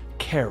footsteps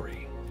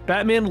carry.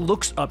 Batman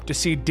looks up to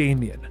see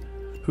Damian,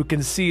 who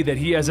can see that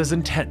he is as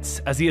intense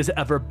as he has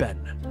ever been.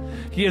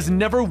 He has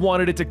never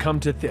wanted it to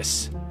come to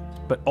this,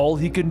 but all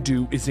he can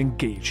do is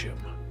engage him.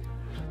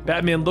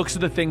 Batman looks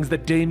at the things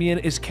that Damian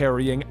is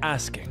carrying,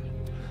 asking,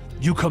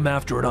 "You come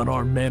after an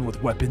unarmed man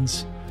with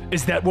weapons?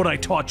 Is that what I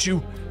taught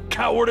you?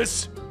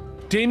 Cowardice!"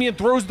 Damian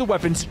throws the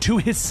weapons to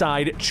his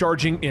side,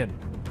 charging in.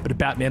 But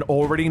Batman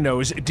already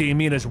knows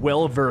Damian is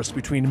well versed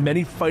between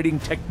many fighting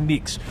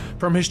techniques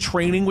from his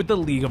training with the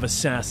League of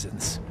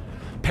Assassins.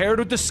 Paired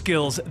with the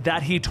skills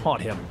that he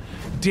taught him,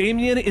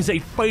 Damian is a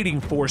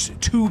fighting force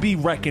to be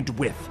reckoned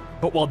with.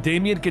 But while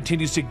Damian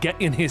continues to get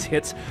in his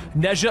hits,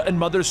 Nezha and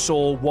Mother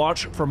Soul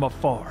watch from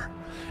afar.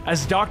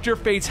 As Dr.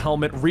 Fate's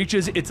helmet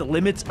reaches its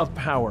limits of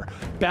power,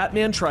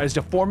 Batman tries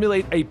to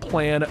formulate a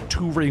plan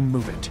to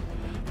remove it.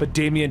 But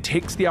Damian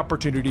takes the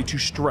opportunity to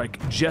strike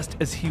just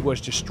as he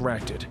was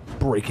distracted,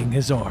 breaking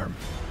his arm.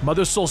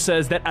 Mother Soul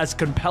says that as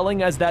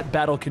compelling as that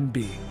battle can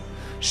be,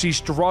 she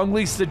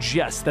strongly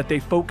suggests that they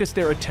focus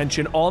their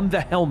attention on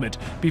the helmet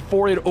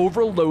before it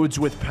overloads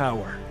with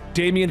power.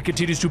 Damian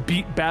continues to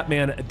beat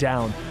Batman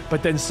down,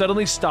 but then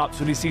suddenly stops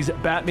when he sees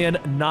Batman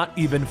not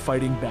even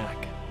fighting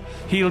back.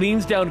 He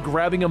leans down,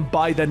 grabbing him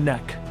by the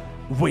neck.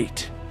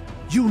 "Wait,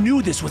 you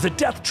knew this was a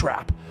death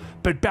trap,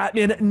 but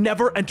Batman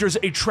never enters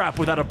a trap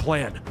without a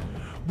plan.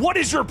 What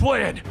is your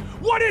plan?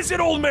 What is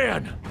it, old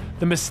man?"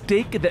 The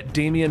mistake that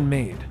Damian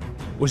made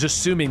was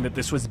assuming that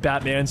this was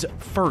Batman's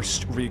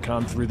first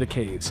recon through the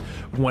caves,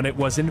 when it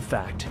was in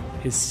fact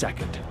his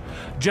second.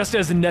 Just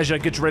as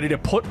Nezha gets ready to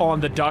put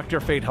on the Dr.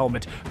 Fate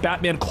helmet,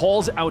 Batman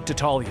calls out to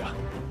Talia.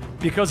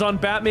 Because on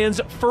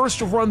Batman's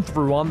first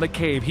run-through on the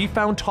cave, he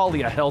found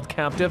Talia held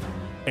captive,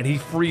 and he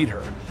freed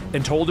her,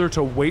 and told her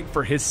to wait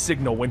for his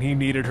signal when he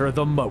needed her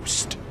the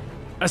most.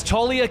 As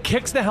Talia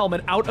kicks the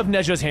helmet out of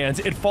Nezha's hands,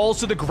 it falls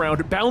to the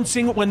ground,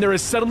 bouncing when there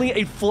is suddenly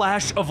a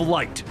flash of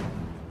light.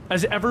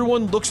 As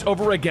everyone looks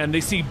over again,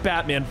 they see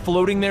Batman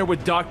floating there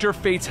with Dr.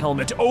 Fate's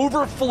helmet,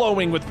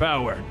 overflowing with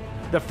power.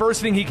 The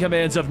first thing he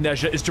commands of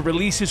Nezha is to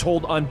release his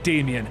hold on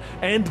Damian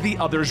and the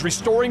others,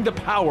 restoring the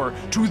power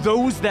to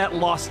those that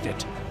lost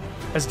it.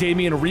 As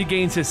Damian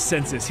regains his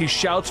senses, he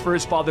shouts for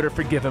his father to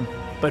forgive him,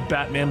 but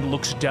Batman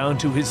looks down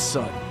to his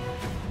son.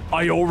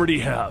 "I already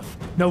have.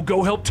 Now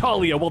go help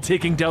Talia while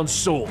taking down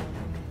Soul."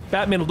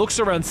 Batman looks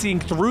around, seeing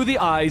through the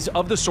eyes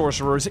of the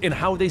sorcerers in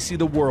how they see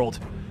the world.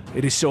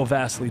 It is so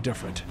vastly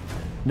different.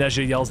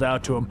 Nezha yells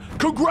out to him,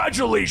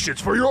 "Congratulations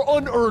for your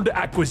unearned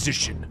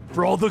acquisition,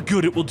 for all the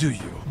good it will do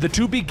you." The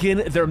two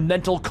begin their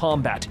mental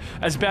combat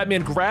as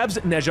Batman grabs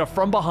Nezha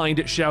from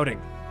behind, shouting,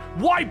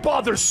 "Why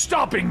bother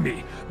stopping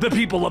me? The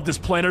people of this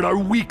planet are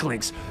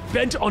weaklings,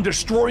 bent on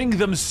destroying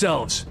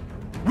themselves.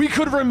 We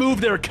could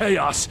remove their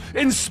chaos,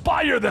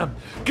 inspire them,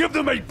 give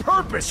them a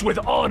purpose with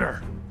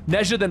honor."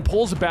 Nezha then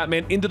pulls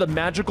Batman into the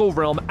magical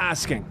realm,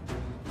 asking,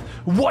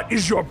 "What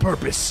is your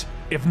purpose,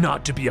 if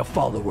not to be a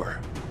follower?"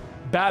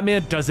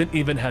 Batman doesn't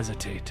even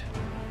hesitate.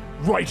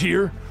 "Right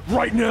here,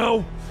 right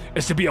now,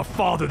 is to be a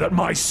father that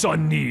my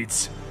son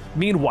needs."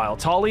 Meanwhile,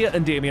 Talia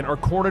and Damian are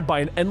cornered by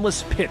an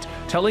endless pit,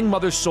 telling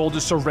Mother Soul to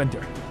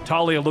surrender.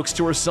 Talia looks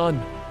to her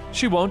son.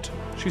 She won't.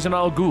 She's an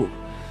Al Ghul.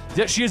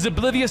 Yet she is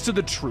oblivious to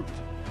the truth.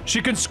 She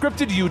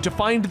conscripted you to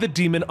find the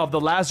demon of the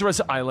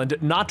Lazarus Island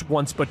not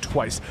once but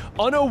twice,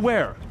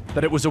 unaware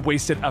that it was a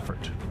wasted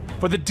effort.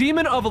 For the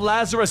demon of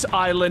Lazarus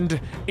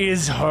Island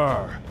is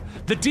her.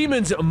 The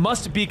demons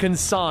must be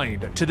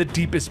consigned to the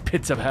deepest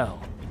pits of hell.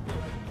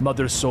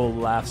 Mother Soul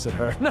laughs at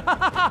her.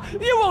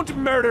 "You won't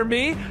murder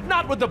me,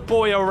 not with the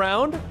boy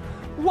around.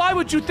 Why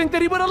would you think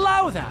that he would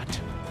allow that?"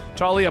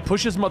 Talia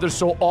pushes Mother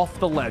Soul off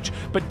the ledge,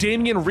 but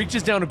Damian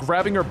reaches down,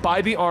 grabbing her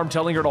by the arm,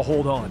 telling her to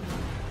hold on.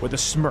 With a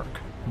smirk,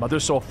 Mother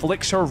Soul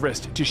flicks her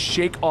wrist to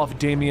shake off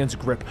Damian's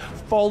grip,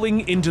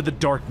 falling into the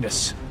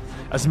darkness.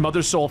 As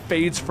Mother Soul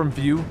fades from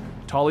view,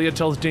 Talia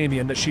tells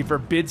Damian that she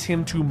forbids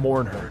him to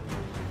mourn her.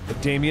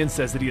 But Damian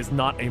says that he is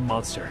not a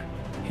monster.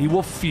 He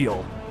will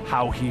feel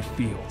how he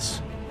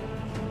feels.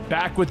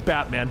 Back with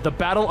Batman, the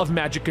battle of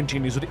magic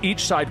continues, with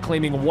each side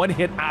claiming one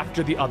hit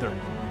after the other.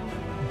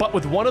 But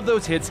with one of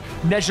those hits,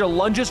 Nezha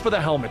lunges for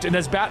the helmet, and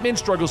as Batman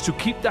struggles to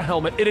keep the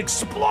helmet, it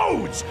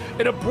explodes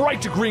in a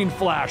bright green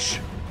flash.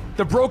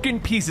 The broken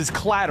pieces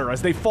clatter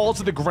as they fall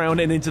to the ground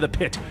and into the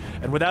pit,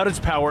 and without its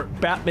power,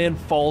 Batman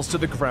falls to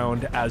the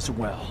ground as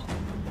well.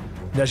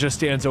 Nezha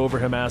stands over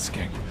him,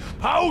 asking,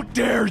 "How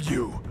dare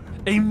you,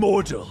 a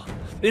mortal,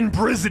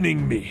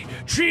 imprisoning me,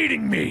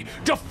 cheating me,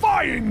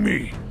 defying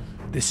me?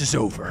 This is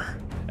over,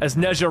 As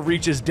Nezha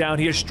reaches down,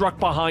 he is struck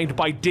behind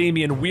by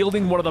Damian,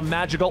 wielding one of the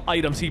magical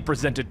items he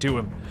presented to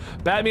him.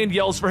 Batman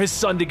yells for his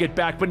son to get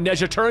back, but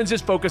Nezha turns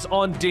his focus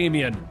on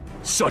Damian.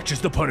 Such is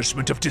the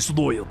punishment of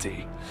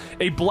disloyalty.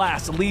 A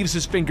blast leaves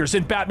his fingers,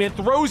 and Batman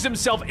throws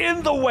himself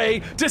in the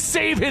way to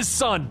save his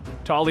son.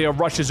 Talia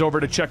rushes over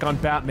to check on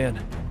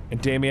Batman,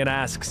 and Damian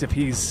asks if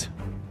he's...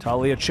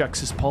 Talia checks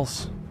his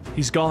pulse.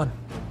 He's gone.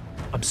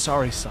 I'm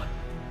sorry, son.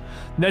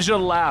 Nezha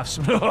laughs.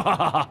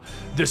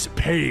 This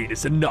pain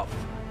is enough.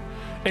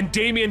 And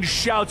Damian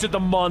shouts at the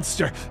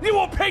monster, "You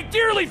will pay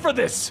dearly for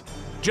this!"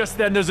 Just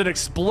then, there's an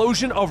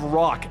explosion of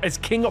rock as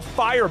King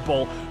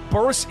Fireball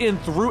bursts in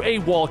through a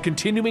wall,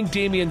 continuing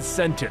Damian's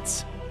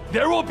sentence.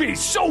 There will be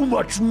so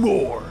much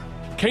more!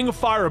 King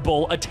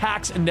Fireball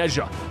attacks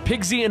Nezha.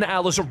 Pigsy and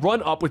Alice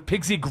run up with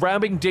Pigsy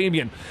grabbing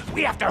Damian.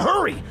 We have to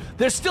hurry!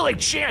 There's still a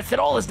chance that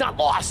all is not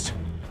lost!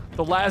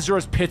 The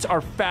Lazarus pits are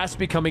fast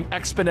becoming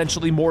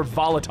exponentially more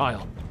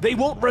volatile. They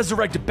won't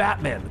resurrect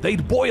Batman,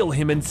 they'd boil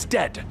him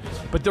instead.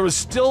 But there is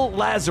still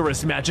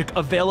Lazarus magic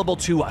available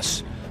to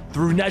us,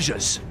 through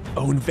Nezha's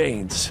own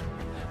veins.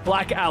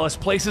 Black Alice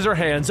places her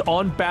hands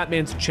on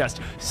Batman's chest,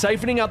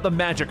 siphoning out the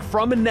magic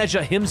from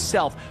Nezha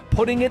himself,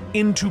 putting it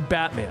into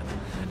Batman.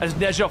 As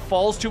Nezha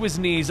falls to his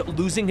knees,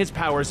 losing his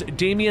powers,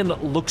 Damian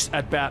looks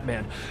at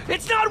Batman.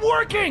 It's not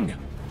working!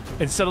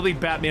 And suddenly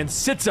Batman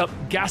sits up,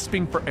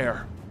 gasping for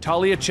air.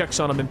 Talia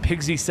checks on him, and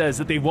Pigsy says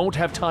that they won't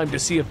have time to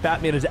see if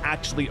Batman is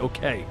actually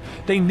okay.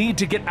 They need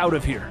to get out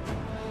of here.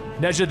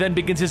 Nezha then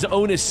begins his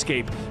own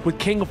escape, with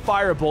King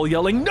Fireball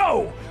yelling,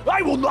 "No!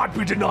 I will not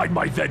be denied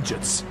my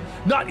vengeance!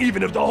 Not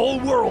even if the whole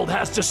world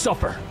has to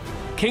suffer!"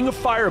 King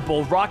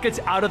Fireball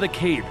rockets out of the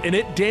cave, and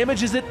it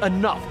damages it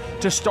enough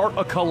to start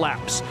a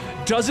collapse.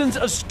 Dozens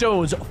of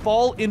stones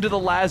fall into the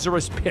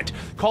Lazarus pit,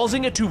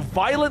 causing it to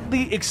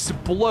violently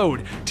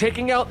explode,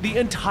 taking out the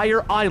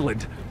entire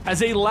island,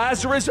 as a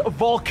Lazarus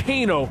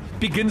volcano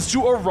begins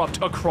to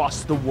erupt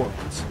across the world.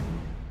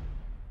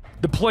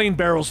 The plane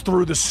barrels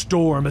through the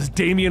storm as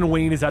Damian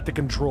Wayne is at the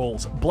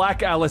controls.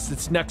 Black Alice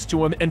sits next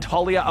to him, and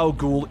Talia al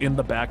Ghul in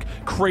the back,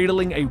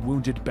 cradling a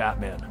wounded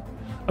Batman.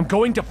 I'm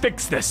going to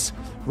fix this,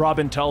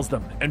 Robin tells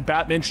them, and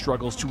Batman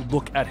struggles to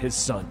look at his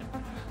son.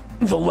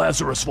 The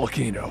Lazarus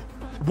volcano.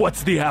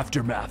 What's the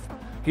aftermath?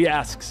 He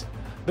asks,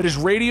 but his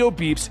radio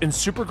beeps and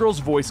Supergirl's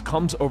voice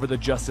comes over the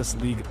Justice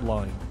League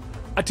line.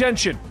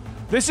 Attention!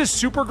 This is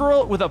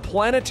Supergirl with a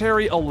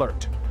planetary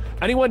alert.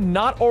 Anyone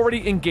not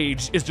already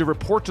engaged is to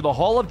report to the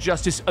Hall of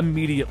Justice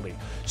immediately.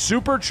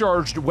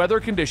 Supercharged weather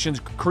conditions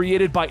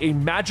created by a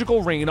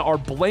magical rain are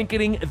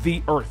blanketing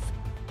the Earth.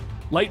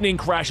 Lightning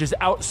crashes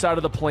outside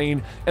of the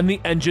plane, and the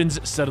engines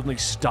suddenly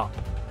stop.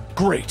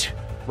 Great,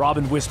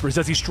 Robin whispers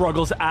as he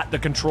struggles at the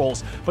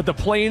controls, but the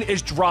plane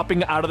is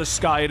dropping out of the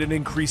sky at an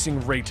increasing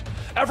rate.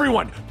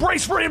 Everyone,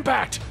 brace for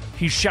impact!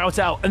 He shouts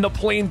out, and the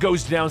plane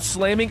goes down,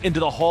 slamming into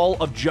the Hall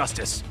of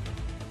Justice.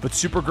 But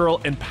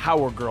Supergirl and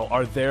Power Girl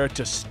are there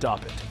to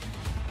stop it.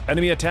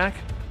 Enemy attack?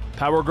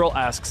 Power Girl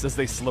asks as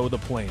they slow the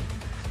plane.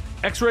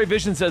 X-ray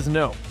vision says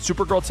no.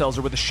 Supergirl tells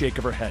her with a shake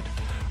of her head.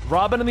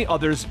 Robin and the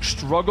others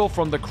struggle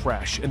from the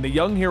crash, and the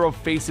young hero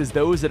faces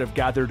those that have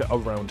gathered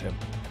around him.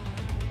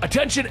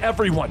 Attention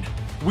everyone!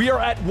 We are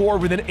at war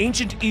with an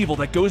ancient evil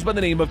that goes by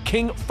the name of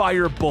King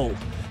Firebull.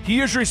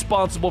 He is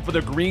responsible for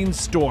the green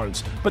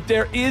storms, but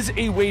there is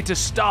a way to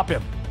stop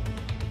him.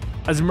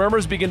 As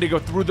murmurs begin to go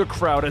through the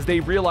crowd as they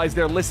realize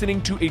they're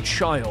listening to a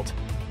child,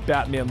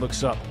 Batman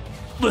looks up.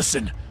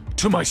 Listen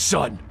to my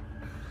son.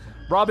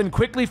 Robin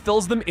quickly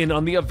fills them in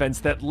on the events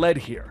that led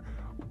here,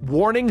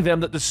 warning them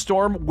that the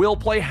storm will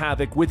play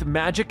havoc with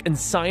magic and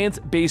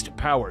science-based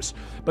powers,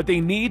 but they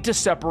need to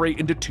separate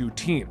into two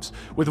teams,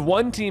 with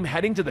one team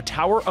heading to the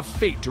Tower of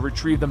Fate to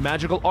retrieve the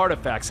magical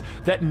artifacts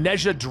that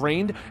Nezha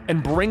drained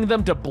and bring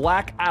them to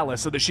Black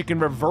Alice so that she can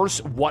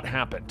reverse what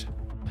happened.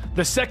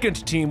 The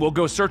second team will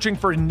go searching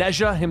for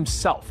Nezha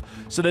himself,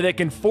 so that they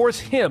can force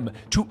him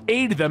to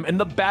aid them in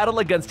the battle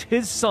against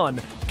his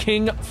son,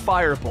 King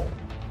Fireball.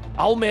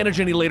 I'll manage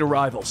any late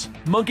arrivals.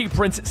 Monkey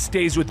Prince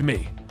stays with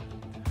me.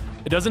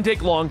 It doesn't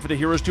take long for the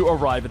heroes to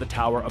arrive at the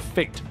Tower of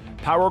Fate.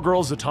 Power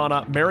Girl,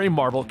 Zatanna, Mary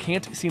Marvel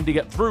can't seem to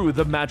get through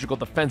the magical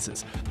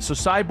defenses, so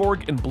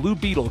Cyborg and Blue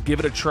Beetle give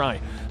it a try.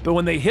 But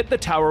when they hit the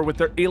tower with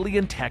their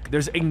alien tech,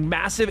 there's a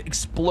massive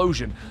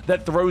explosion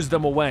that throws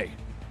them away.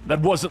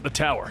 That wasn't the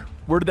tower.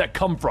 Where did that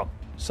come from?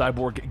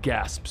 Cyborg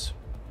gasps.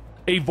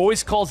 A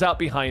voice calls out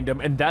behind him,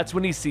 and that's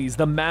when he sees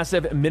the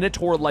massive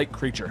Minotaur-like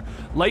creature,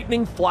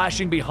 lightning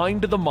flashing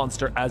behind the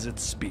monster as it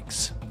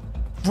speaks.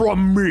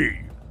 From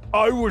me.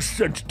 I was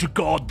sent to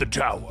guard the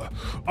tower.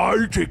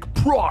 I take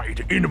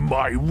pride in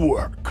my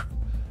work.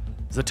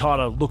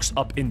 Zatanna looks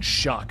up in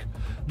shock.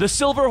 The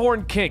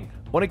Silverhorn King,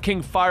 one of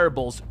King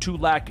Fireball's two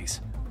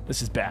lackeys.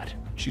 This is bad,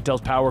 she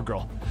tells Power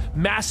Girl.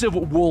 Massive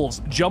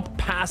wolves jump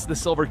past the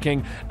Silver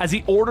King as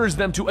he orders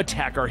them to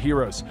attack our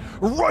heroes.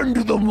 Rend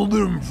them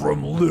limb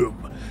from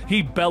limb,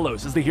 he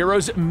bellows as the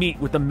heroes meet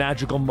with the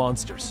magical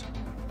monsters.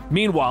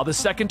 Meanwhile, the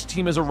second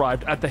team has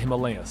arrived at the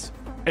Himalayas.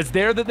 It's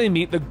there that they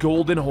meet the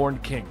Golden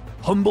Horned King,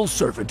 humble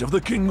servant of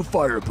the King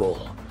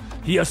Fireball.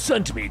 He has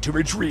sent me to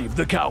retrieve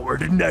the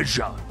coward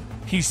Nezha,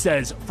 he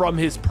says from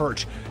his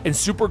perch, and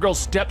Supergirl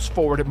steps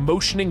forward,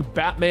 motioning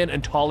Batman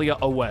and Talia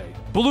away.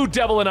 Blue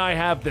Devil and I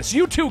have this.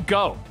 You two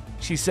go,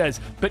 she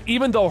says, but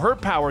even though her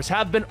powers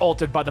have been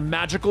altered by the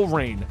magical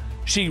rain,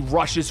 she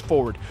rushes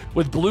forward,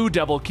 with Blue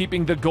Devil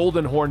keeping the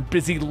Golden Horn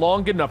busy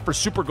long enough for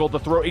Supergirl to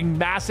throw a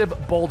massive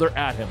boulder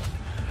at him.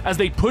 As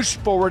they push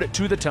forward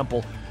to the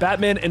temple,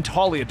 Batman and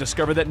Talia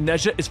discover that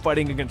Nezha is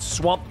fighting against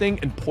Swamp Thing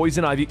and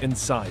Poison Ivy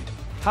inside.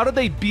 How did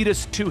they beat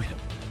us to him?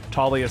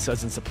 Talia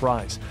says in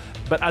surprise.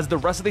 But as the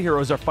rest of the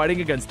heroes are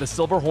fighting against the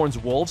Silverhorn's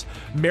wolves,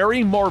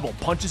 Mary Marvel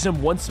punches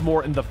him once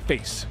more in the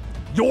face.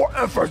 Your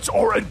efforts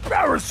are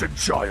embarrassing,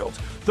 child.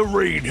 The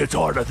rain hits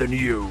harder than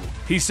you,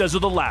 he says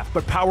with a laugh,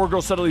 but Power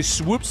Girl suddenly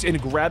swoops in,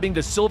 grabbing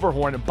the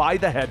Silverhorn by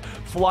the head,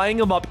 flying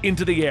him up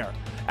into the air.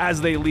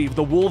 As they leave,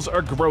 the wolves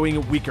are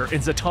growing weaker,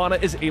 and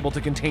Zatanna is able to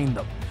contain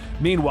them.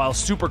 Meanwhile,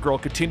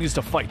 Supergirl continues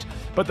to fight,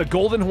 but the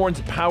Golden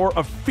Horn's power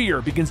of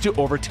fear begins to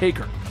overtake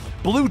her.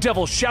 Blue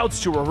Devil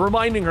shouts to her,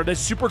 reminding her that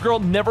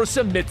Supergirl never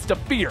submits to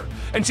fear,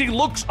 and she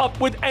looks up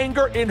with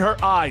anger in her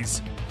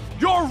eyes.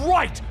 You're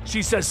right,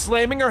 she says,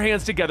 slamming her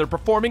hands together,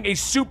 performing a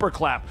super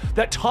clap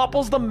that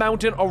topples the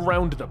mountain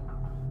around them.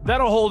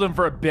 That'll hold him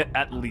for a bit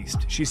at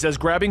least, she says,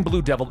 grabbing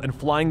Blue Devil and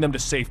flying them to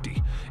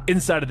safety.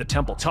 Inside of the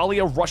temple,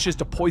 Talia rushes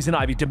to Poison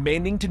Ivy,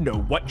 demanding to know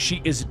what she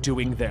is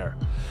doing there.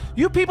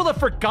 You people have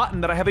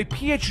forgotten that I have a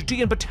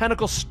PhD in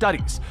botanical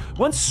studies.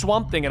 Once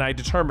Swamp Thing and I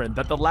determined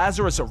that the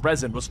Lazarus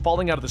resin was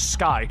falling out of the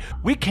sky,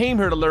 we came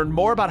here to learn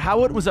more about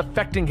how it was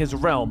affecting his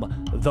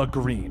realm, the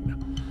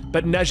Green.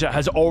 But Nezha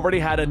has already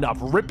had enough,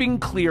 ripping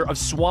clear of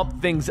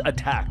Swamp Thing's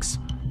attacks.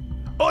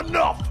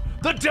 Enough!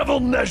 The devil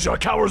Nezha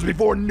cowers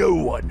before no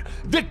one.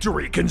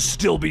 Victory can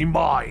still be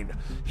mine,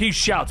 he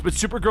shouts, but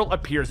Supergirl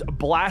appears,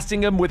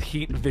 blasting him with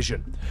heat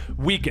vision.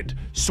 Weakened,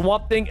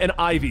 Swamp Thing and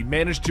Ivy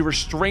manage to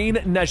restrain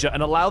Nezha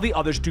and allow the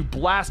others to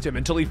blast him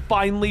until he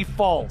finally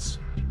falls.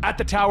 At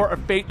the Tower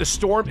of Fate, the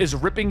storm is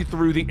ripping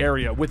through the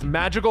area, with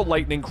magical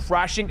lightning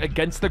crashing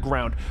against the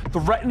ground,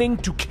 threatening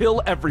to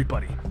kill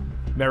everybody.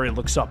 Mary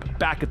looks up,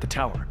 back at the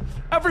tower.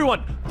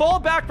 Everyone, fall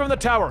back from the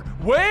tower!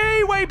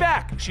 Way, way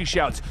back, she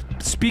shouts,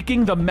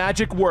 speaking the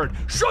magic word,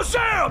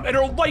 Shazam! And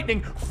her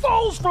lightning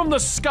falls from the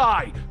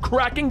sky,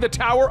 cracking the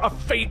Tower of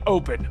Fate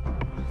open.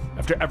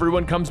 After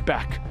everyone comes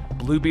back,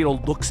 Blue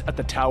Beetle looks at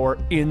the tower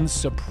in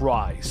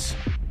surprise.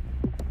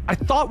 I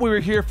thought we were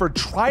here for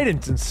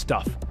tridents and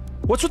stuff.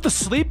 What's with the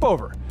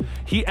sleepover?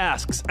 He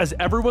asks as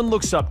everyone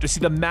looks up to see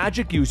the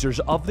magic users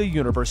of the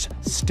universe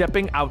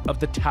stepping out of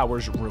the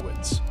tower's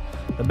ruins.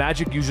 The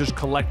magic users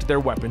collect their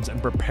weapons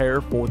and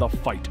prepare for the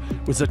fight,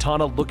 with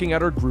Zatanna looking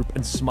at her group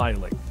and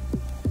smiling.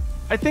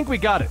 I think we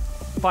got it.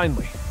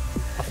 Finally.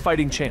 A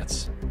fighting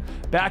chance.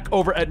 Back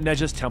over at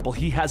Nezha's temple,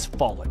 he has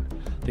fallen.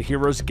 The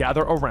heroes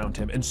gather around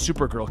him, and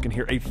Supergirl can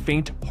hear a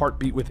faint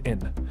heartbeat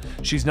within.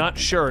 She's not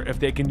sure if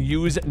they can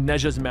use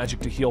Nezha's magic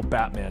to heal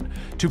Batman,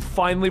 to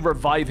finally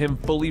revive him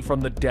fully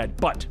from the dead,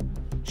 but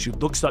she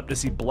looks up to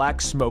see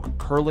black smoke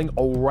curling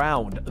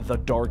around the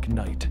dark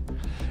night,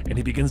 and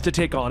he begins to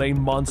take on a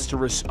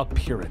monstrous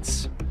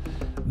appearance.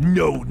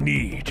 No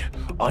need.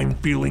 I'm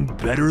feeling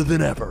better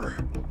than ever,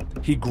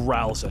 he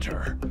growls at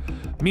her.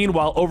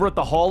 Meanwhile, over at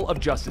the Hall of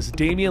Justice,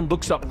 Damian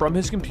looks up from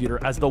his computer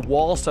as the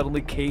wall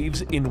suddenly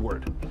caves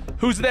inward.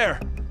 Who's there?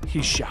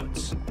 He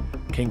shouts.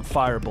 King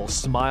Fireball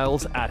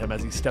smiles at him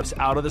as he steps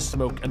out of the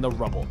smoke and the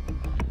rubble.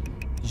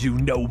 You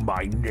know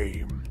my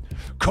name.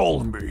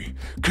 Call me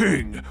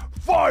King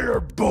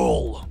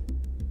Fireball.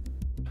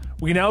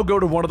 We now go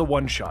to one of the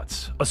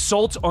one-shots,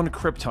 Assault on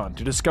Krypton,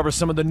 to discover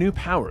some of the new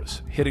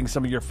powers hitting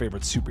some of your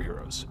favorite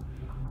superheroes.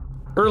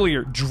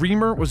 Earlier,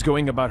 Dreamer was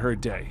going about her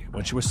day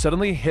when she was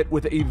suddenly hit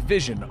with a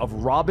vision of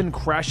Robin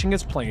crashing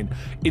his plane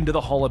into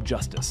the Hall of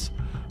Justice.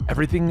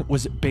 Everything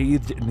was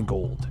bathed in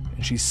gold,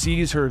 and she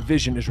sees her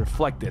vision is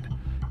reflected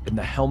in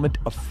the helmet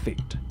of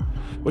fate.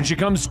 When she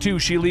comes to,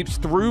 she leaps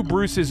through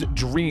Bruce's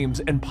dreams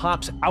and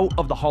pops out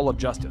of the Hall of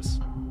Justice.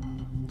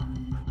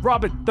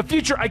 Robin, the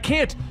future, I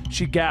can't!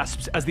 She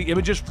gasps as the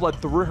images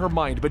flood through her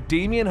mind, but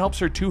Damian helps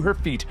her to her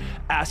feet,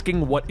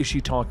 asking what is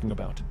she talking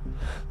about.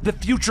 The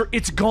future,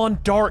 it's gone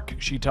dark,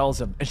 she tells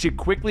him, and she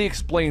quickly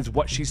explains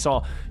what she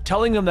saw,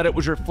 telling him that it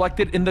was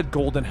reflected in the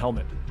golden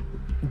helmet.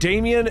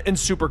 Damian and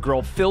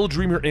Supergirl fill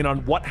Dreamer in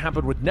on what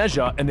happened with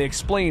Nezha, and they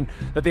explain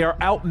that they are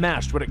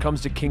outmatched when it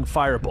comes to King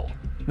Fireball.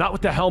 Not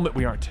with the helmet,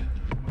 we aren't.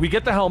 We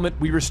get the helmet,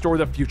 we restore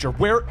the future.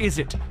 Where is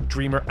it?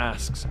 Dreamer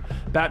asks.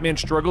 Batman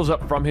struggles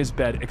up from his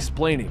bed,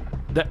 explaining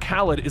that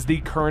Khaled is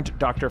the current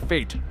Dr.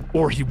 Fate.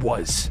 Or he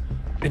was,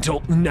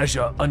 until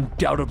Nezha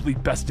undoubtedly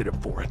bested him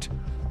for it.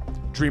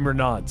 Dreamer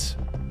nods.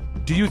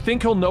 Do you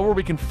think he'll know where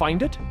we can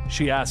find it?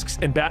 She asks,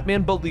 and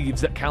Batman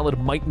believes that Khaled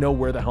might know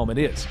where the helmet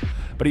is.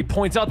 But he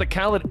points out that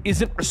Khaled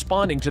isn't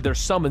responding to their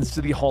summons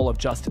to the Hall of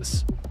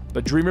Justice.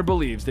 But Dreamer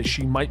believes that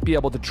she might be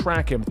able to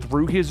track him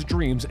through his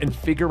dreams and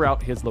figure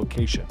out his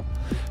location.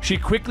 She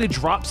quickly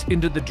drops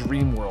into the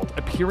dream world,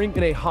 appearing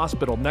in a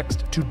hospital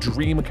next to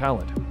Dream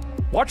Khaled.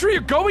 Watch where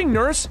you're going,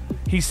 nurse!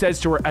 he says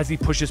to her as he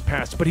pushes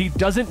past, but he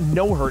doesn't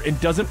know her and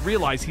doesn't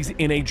realize he's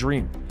in a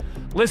dream.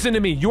 Listen to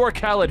me, you're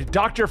Khaled,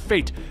 Dr.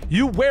 Fate.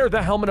 You wear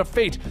the helmet of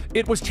fate.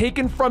 It was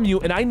taken from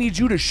you, and I need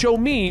you to show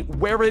me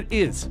where it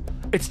is.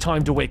 It's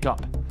time to wake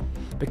up.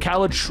 But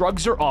Khaled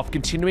shrugs her off,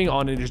 continuing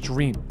on in his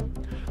dream.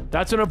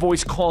 That's when a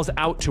voice calls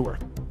out to her.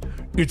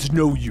 It's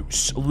no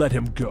use, let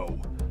him go,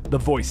 the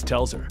voice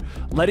tells her,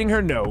 letting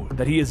her know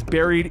that he is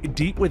buried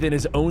deep within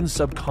his own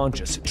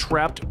subconscious,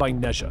 trapped by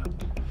Nezha.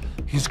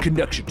 His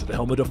connection to the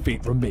helmet of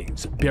fate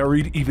remains,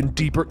 buried even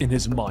deeper in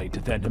his mind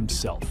than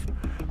himself.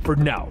 For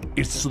now,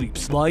 it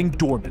sleeps, lying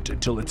dormant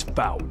until it's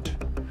found.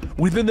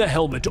 Within the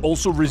helmet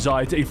also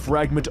resides a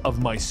fragment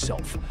of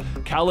myself.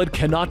 Khaled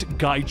cannot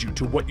guide you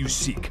to what you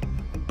seek,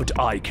 but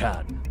I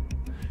can.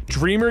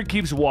 Dreamer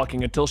keeps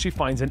walking until she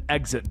finds an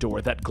exit door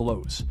that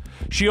glows.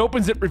 She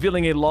opens it,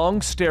 revealing a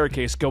long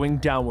staircase going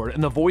downward,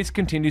 and the voice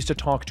continues to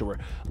talk to her,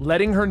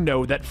 letting her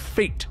know that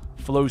fate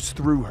flows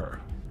through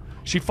her.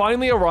 She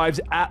finally arrives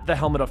at the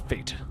helmet of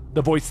fate.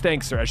 The voice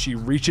thanks her as she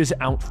reaches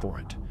out for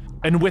it.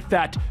 And with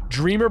that,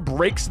 Dreamer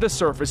breaks the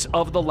surface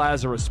of the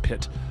Lazarus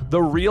pit,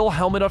 the real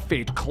helmet of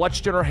fate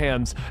clutched in her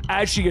hands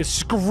as she is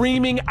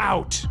screaming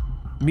out.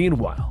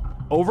 Meanwhile,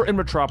 over in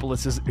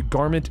Metropolis's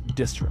garment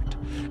district,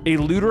 a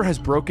looter has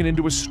broken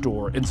into a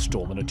store and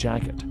stolen a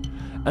jacket.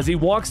 As he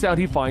walks out,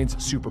 he finds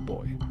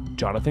Superboy,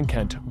 Jonathan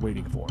Kent,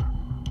 waiting for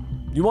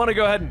him. You want to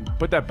go ahead and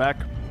put that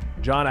back?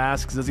 John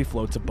asks as he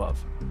floats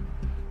above.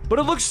 But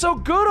it looks so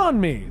good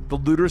on me, the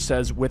looter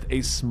says with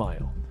a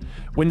smile.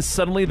 When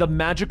suddenly the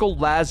magical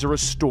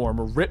Lazarus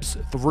storm rips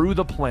through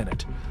the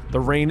planet, the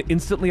rain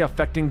instantly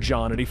affecting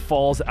John, and he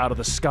falls out of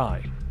the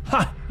sky.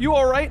 Ha! You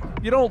alright?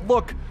 You don't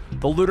look...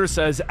 The looter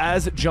says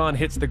as John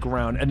hits the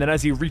ground, and then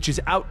as he reaches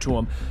out to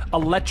him,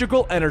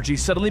 electrical energy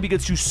suddenly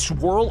begins to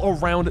swirl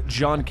around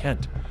John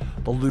Kent.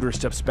 The looter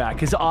steps back,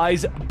 his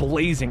eyes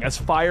blazing as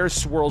fire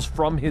swirls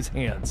from his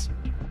hands.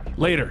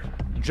 Later,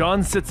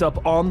 John sits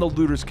up on the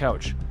looter's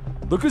couch.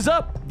 Look who's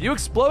up! You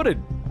exploded!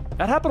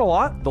 That happened a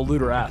lot? The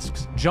looter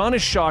asks. John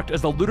is shocked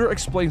as the looter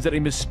explains that a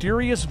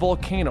mysterious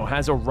volcano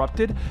has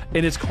erupted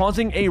and is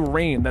causing a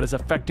rain that is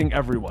affecting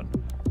everyone.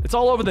 It's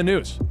all over the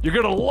news. You're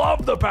gonna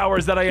love the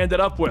powers that I ended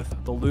up with,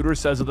 the looter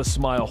says with a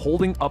smile,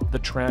 holding up the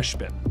trash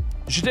bin.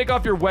 You should take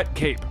off your wet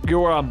cape.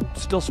 You're,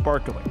 still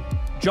sparkling.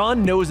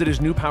 John knows that his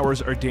new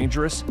powers are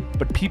dangerous,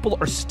 but people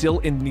are still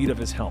in need of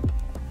his help.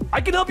 I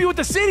can help you with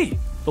the city,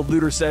 the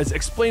looter says,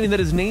 explaining that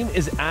his name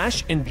is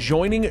Ash and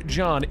joining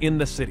John in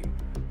the city.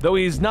 Though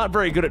he's not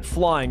very good at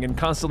flying and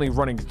constantly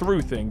running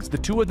through things, the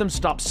two of them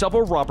stop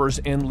several robbers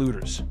and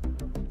looters.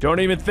 Don't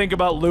even think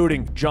about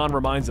looting, John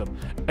reminds him,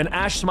 and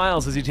Ash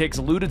smiles as he takes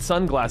looted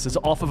sunglasses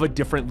off of a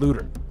different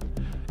looter.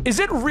 Is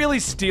it really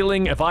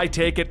stealing if I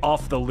take it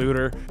off the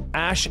looter?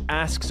 Ash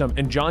asks him,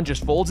 and John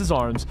just folds his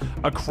arms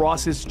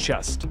across his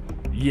chest.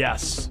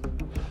 Yes.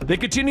 They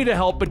continue to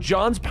help, but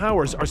John's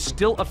powers are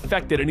still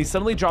affected and he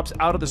suddenly drops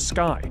out of the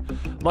sky.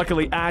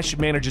 Luckily, Ash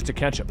manages to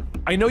catch him.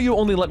 I know you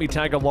only let me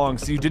tag along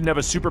so you didn't have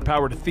a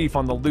superpowered thief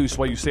on the loose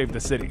while you saved the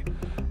city.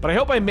 But I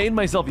hope I made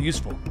myself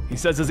useful, he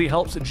says as he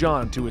helps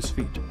John to his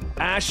feet.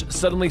 Ash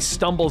suddenly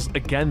stumbles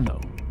again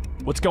though.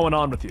 What's going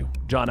on with you?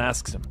 John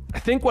asks him. I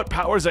think what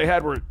powers I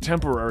had were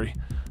temporary.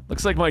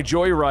 Looks like my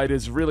joyride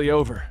is really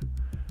over.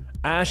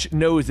 Ash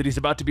knows that he's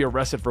about to be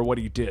arrested for what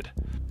he did.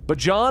 But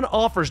John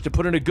offers to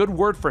put in a good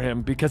word for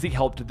him because he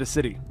helped the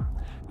city.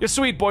 You're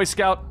sweet, Boy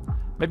Scout.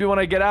 Maybe when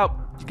I get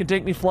out, you can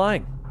take me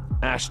flying.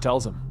 Ash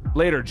tells him.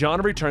 Later,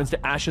 John returns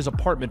to Ash's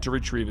apartment to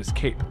retrieve his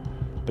cape.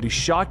 But he's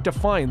shocked to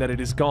find that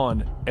it is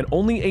gone, and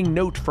only a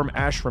note from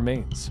Ash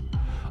remains.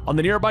 On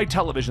the nearby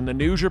television, the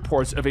news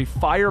reports of a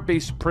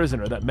fire-based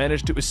prisoner that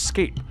managed to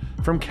escape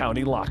from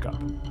county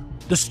lockup.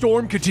 The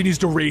storm continues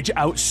to rage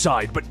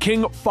outside, but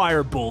King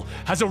Firebull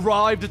has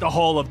arrived at the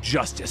Hall of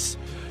Justice.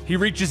 He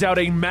reaches out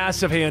a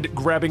massive hand,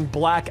 grabbing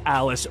Black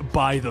Alice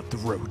by the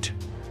throat.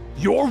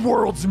 Your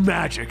world's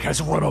magic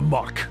has run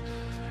amok.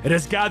 It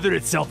has gathered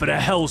itself in a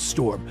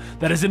hellstorm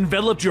that has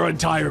enveloped your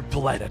entire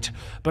planet,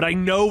 but I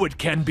know it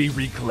can be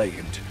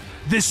reclaimed.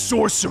 This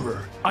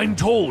sorcerer, I'm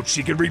told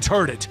she can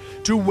return it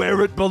to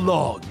where it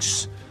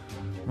belongs.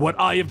 What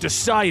I have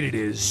decided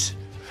is,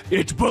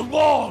 it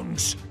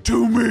belongs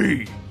to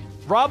me.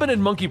 Robin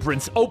and Monkey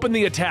Prince open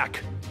the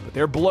attack, but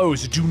their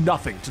blows do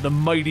nothing to the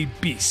mighty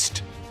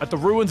beast. At the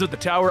ruins of the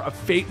Tower of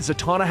Fate,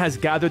 Zatanna has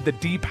gathered the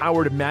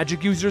depowered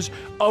magic users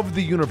of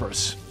the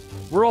universe.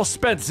 We're all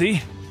spent,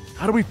 Z.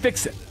 How do we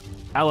fix it?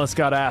 Alice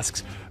God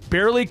asks,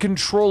 barely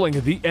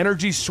controlling the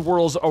energy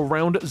swirls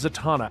around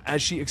Zatanna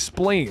as she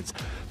explains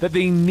that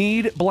they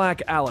need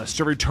Black Alice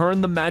to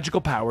return the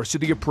magical powers to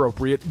the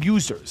appropriate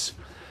users.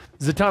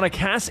 Zatanna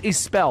casts a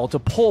spell to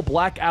pull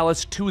Black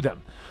Alice to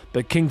them,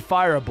 but King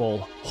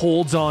Firebull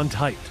holds on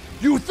tight.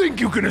 You think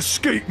you can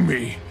escape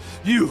me?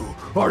 You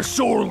are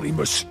sorely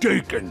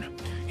mistaken.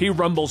 He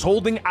rumbles,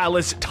 holding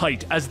Alice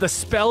tight as the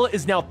spell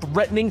is now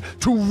threatening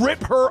to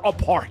rip her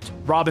apart.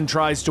 Robin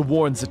tries to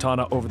warn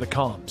Zatanna over the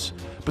comms,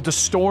 but the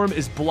storm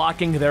is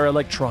blocking their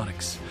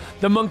electronics.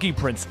 The Monkey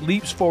Prince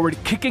leaps forward,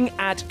 kicking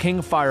at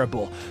King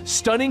Fireball,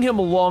 stunning him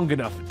long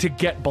enough to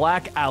get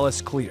Black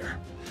Alice clear.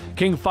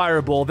 King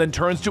Fireball then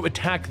turns to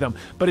attack them,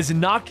 but is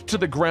knocked to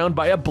the ground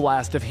by a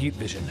blast of heat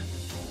vision.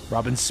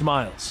 Robin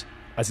smiles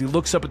as he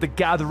looks up at the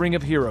gathering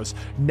of heroes,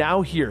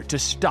 now here to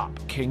stop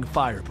King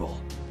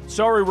Fireball.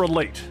 "Sorry we're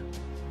late.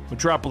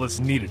 Metropolis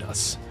needed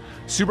us,"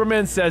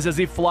 Superman says as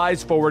he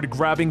flies forward,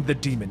 grabbing the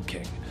Demon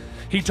King.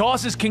 He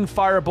tosses King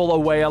Fireball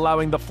away,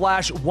 allowing the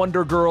Flash,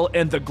 Wonder Girl,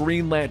 and the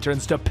Green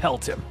Lanterns to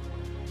pelt him.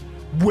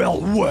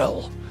 "Well,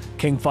 well,"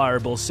 King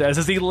Fireball says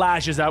as he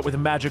lashes out with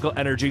magical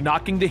energy,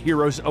 knocking the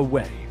heroes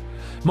away.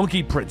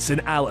 Monkey Prince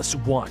and Alice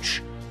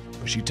watch,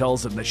 but she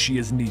tells him that she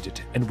is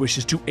needed and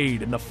wishes to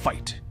aid in the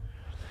fight.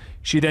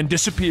 She then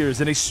disappears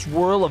in a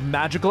swirl of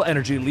magical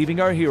energy, leaving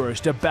our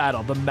heroes to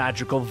battle the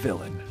magical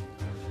villain.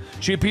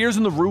 She appears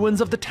in the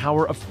ruins of the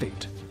Tower of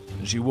Fate,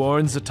 and she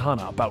warns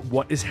Zatanna about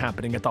what is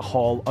happening at the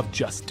Hall of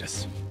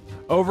Justice.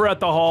 Over at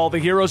the Hall, the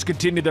heroes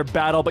continue their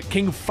battle, but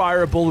King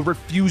Fireball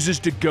refuses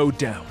to go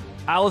down.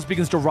 Alice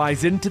begins to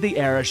rise into the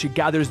air as she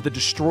gathers the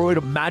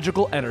destroyed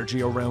magical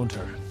energy around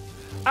her.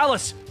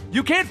 "Alice,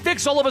 you can't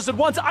fix all of us at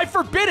once! I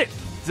forbid it!"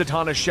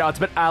 Zatanna shouts,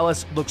 but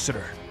Alice looks at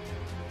her.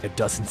 It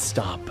doesn't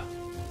stop.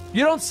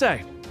 "You don't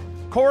say.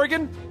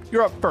 Corrigan,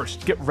 you're up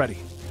first. Get ready."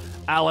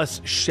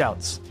 Alice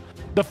shouts.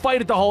 The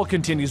fight at the Hall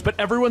continues, but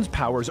everyone's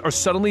powers are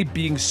suddenly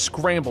being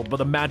scrambled by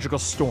the magical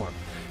storm.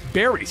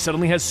 Barry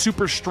suddenly has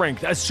super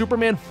strength as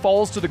Superman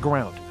falls to the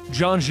ground.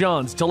 John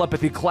John's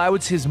telepathy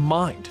clouds his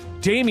mind.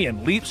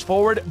 Damian leaps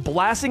forward,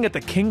 blasting at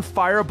the King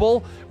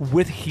Fireball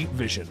with heat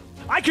vision.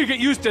 "I could get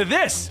used to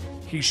this!"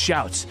 he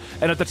shouts,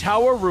 and at the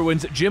tower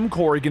ruins, Jim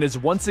Corrigan is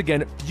once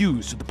again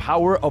fused to the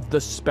power of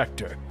the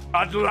Spectre.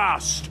 "At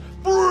last!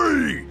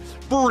 Free!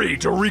 Free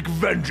to wreak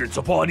vengeance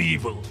upon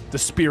evil!" the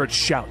Spirit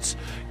shouts.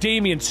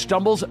 Damian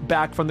stumbles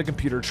back from the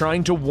computer,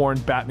 trying to warn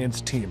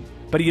Batman's team,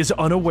 but he is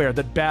unaware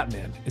that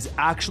Batman is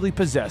actually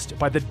possessed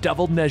by the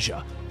devil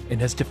Nezha and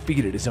has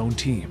defeated his own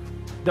team.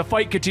 The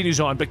fight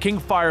continues on, but King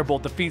Fireball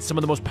defeats some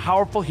of the most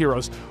powerful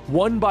heroes,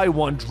 one by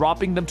one,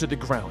 dropping them to the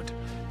ground.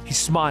 He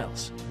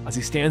smiles as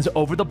he stands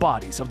over the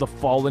bodies of the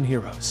fallen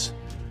heroes.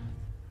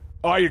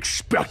 "I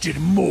expected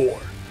more,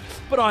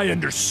 but I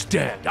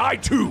understand. I,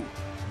 too,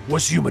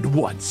 was human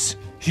once.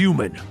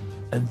 Human,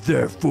 and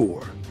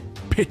therefore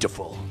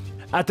pitiful."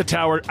 At the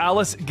tower,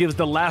 Alice gives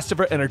the last of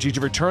her energy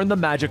to return the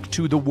magic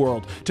to the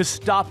world, to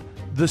stop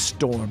the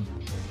storm,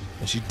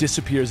 and she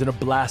disappears in a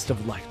blast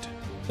of light.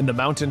 In the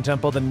mountain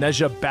temple, the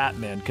Nezha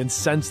Batman can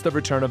sense the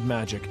return of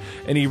magic,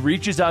 and he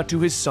reaches out to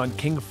his son,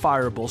 King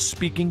Fireball,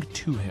 speaking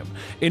to him,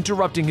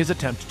 interrupting his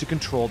attempt to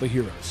control the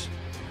heroes.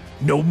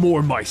 "No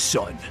more, my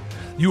son.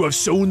 You have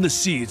sown the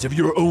seeds of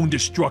your own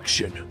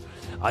destruction.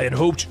 I had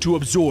hoped to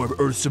absorb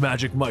Earth's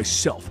magic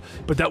myself,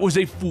 but that was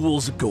a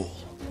fool's goal.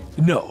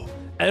 No,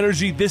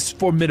 energy this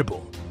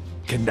formidable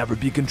can never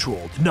be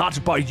controlled,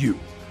 not by you,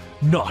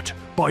 not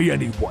by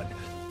anyone,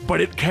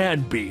 but it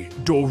can be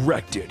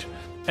directed."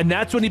 And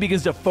that's when he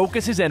begins to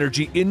focus his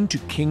energy into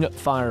King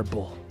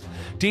Fireball.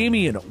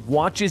 Damian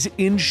watches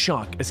in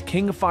shock as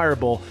King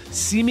Fireball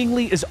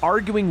seemingly is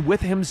arguing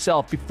with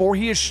himself before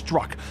he is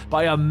struck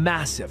by a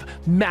massive,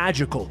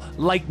 magical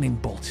lightning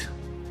bolt.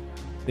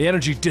 The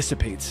energy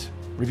dissipates,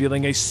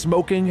 revealing a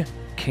smoking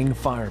King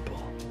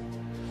Fireball.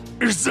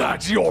 "Is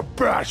that your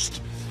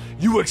best?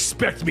 You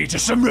expect me to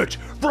submit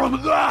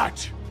from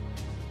that?"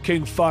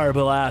 King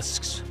Fireball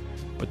asks,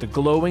 but the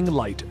glowing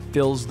light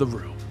fills the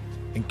room,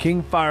 and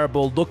King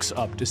Fireball looks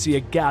up to see a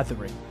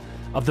gathering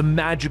of the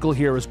magical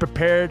heroes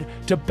prepared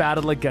to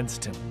battle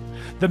against him.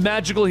 The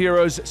magical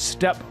heroes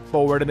step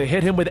forward and they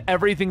hit him with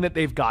everything that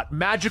they've got,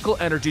 magical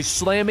energy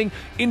slamming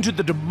into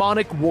the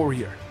demonic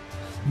warrior.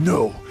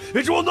 "No,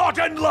 it will not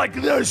end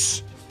like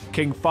this!"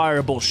 King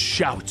Fireball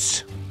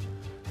shouts.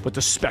 But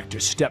the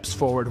Spectre steps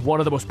forward, one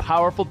of the most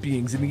powerful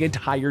beings in the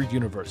entire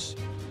universe.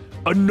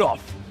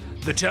 "Enough!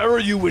 The terror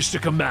you wish to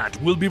command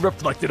will be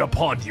reflected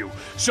upon you,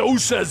 so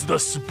says the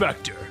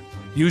Spectre."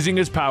 Using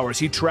his powers,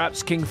 he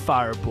traps King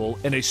Fireball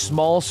in a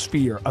small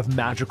sphere of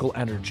magical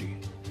energy.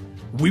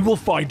 "We will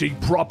find a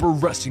proper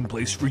resting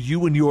place for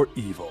you and your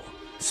evil,"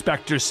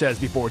 Spectre says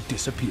before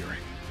disappearing.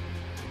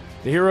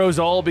 The heroes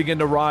all begin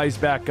to rise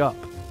back up,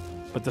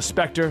 but the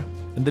Spectre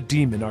and the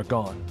demon are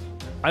gone.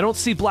 "I don't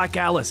see Black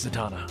Alice,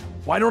 Zatanna.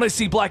 Why don't I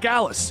see Black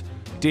Alice?"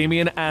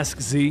 Damian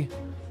asks Z,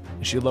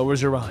 and she lowers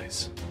her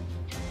eyes.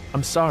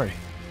 "I'm sorry,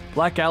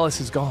 Black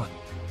Alice is gone.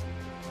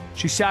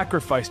 She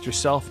sacrificed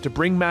herself to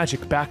bring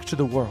magic back to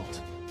the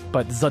world.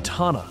 But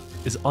Zatanna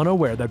is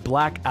unaware that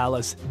Black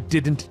Alice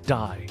didn't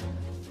die,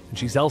 and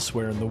she's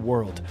elsewhere in the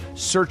world,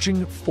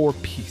 searching for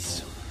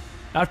peace."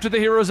 After the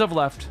heroes have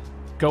left,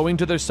 going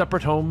to their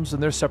separate homes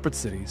and their separate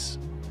cities,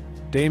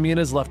 Damian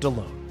is left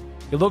alone.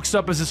 He looks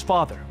up as his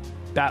father,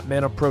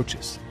 Batman,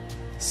 approaches,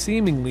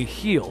 seemingly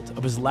healed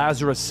of his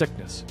Lazarus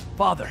sickness.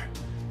 "Father,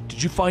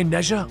 did you find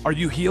Nezha? Are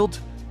you healed?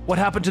 What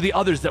happened to the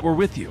others that were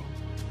with you?"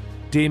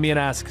 Damian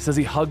asks as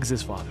he hugs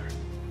his father.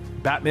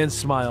 Batman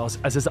smiles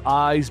as his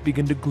eyes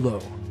begin to glow,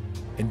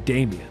 and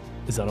Damian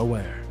is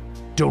unaware.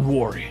 "Don't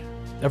worry.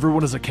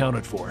 Everyone is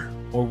accounted for,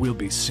 or will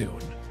be soon.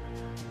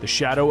 The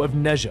shadow of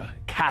Nezha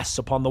casts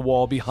upon the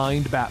wall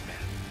behind Batman.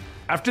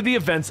 After the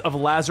events of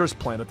Lazarus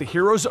Planet, the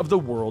heroes of the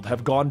world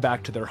have gone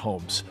back to their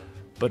homes,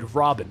 but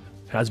Robin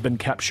has been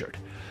captured.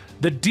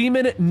 The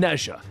demon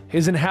Nezha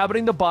is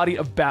inhabiting the body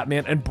of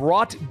Batman and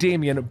brought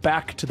Damian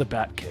back to the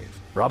Batcave.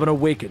 Robin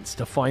awakens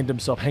to find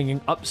himself hanging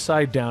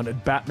upside down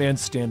and Batman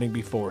standing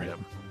before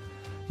him.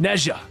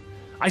 Nezha,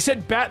 I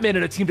sent Batman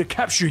and a team to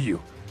capture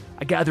you.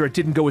 I gather it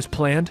didn't go as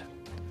planned?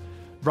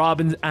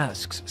 Robin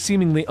asks,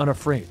 seemingly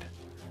unafraid.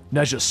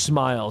 Nezha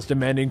smiles,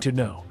 demanding to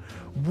know,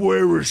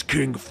 where is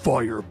King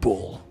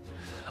Firebull?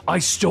 I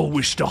still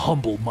wish to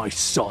humble my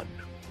son.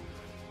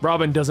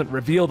 Robin doesn't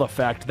reveal the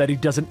fact that he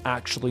doesn't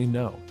actually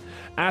know,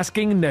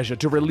 asking Nezha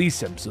to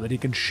release him so that he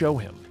can show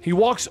him. He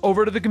walks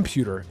over to the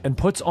computer and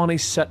puts on a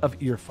set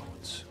of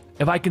earphones.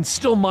 If I can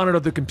still monitor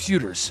the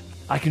computers,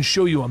 I can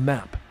show you a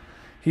map,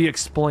 he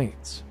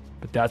explains.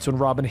 But that's when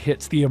Robin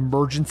hits the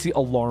emergency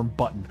alarm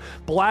button,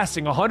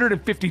 blasting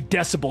 150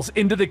 decibels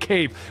into the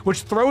cave,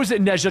 which throws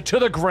Nezha to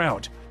the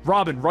ground.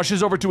 Robin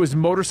rushes over to his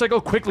motorcycle,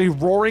 quickly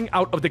roaring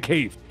out of the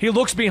cave. He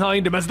looks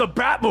behind him as the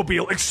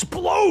Batmobile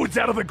explodes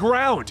out of the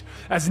ground,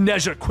 as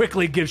Nezha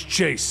quickly gives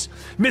chase.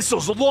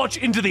 Missiles launch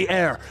into the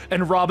air,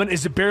 and Robin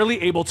is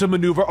barely able to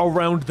maneuver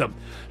around them.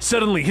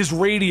 Suddenly, his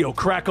radio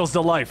crackles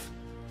to life.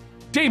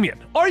 Damian,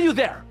 are you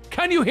there?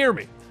 Can you hear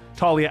me?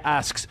 Talia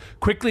asks,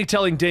 quickly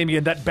telling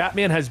Damian that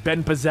Batman has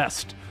been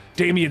possessed.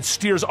 Damian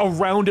steers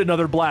around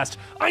another blast.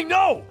 I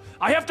know!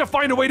 I have to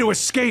find a way to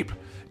escape,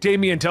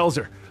 Damian tells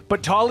her.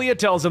 But Talia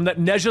tells him that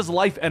Nezha's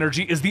life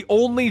energy is the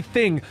only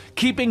thing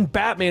keeping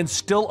Batman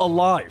still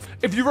alive.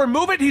 If you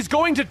remove it, he's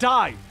going to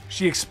die,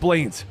 she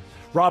explains.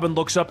 Robin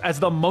looks up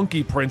as the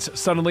Monkey Prince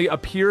suddenly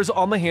appears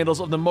on the handles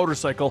of the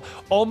motorcycle,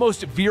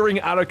 almost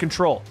veering out of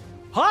control.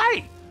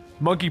 Hi,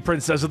 Monkey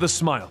Prince says with a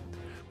smile.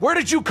 Where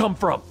did you come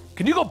from?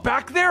 Can you go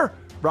back there?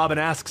 Robin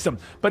asks him,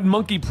 but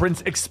Monkey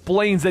Prince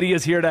explains that he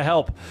is here to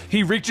help.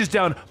 He reaches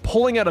down,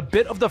 pulling out a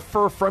bit of the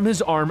fur from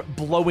his arm,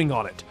 blowing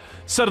on it.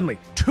 Suddenly,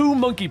 two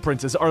Monkey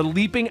Princes are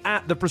leaping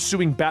at the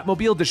pursuing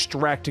Batmobile,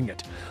 distracting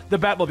it. The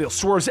Batmobile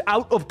swerves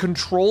out of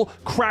control,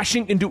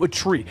 crashing into a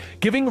tree,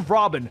 giving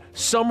Robin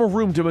some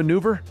room to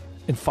maneuver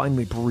and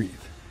finally breathe.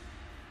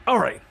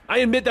 Alright, I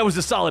admit that was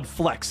a solid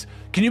flex.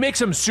 Can you make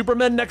some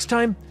Supermen next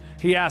time?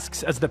 He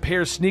asks as the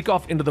pair sneak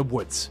off into the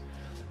woods.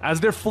 As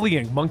they're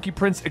fleeing, Monkey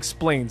Prince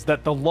explains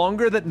that the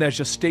longer that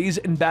Nezha stays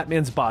in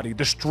Batman's body,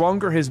 the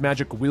stronger his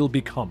magic will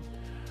become.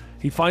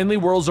 He finally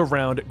whirls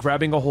around,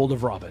 grabbing a hold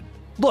of Robin.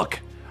 Look,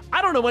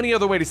 I don't know any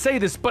other way to say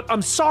this, but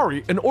I'm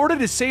sorry. In order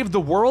to save the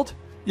world,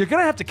 you're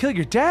gonna have to kill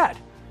your dad.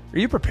 Are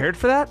you prepared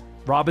for that?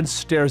 Robin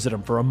stares at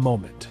him for a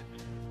moment.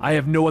 I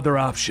have no other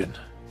option,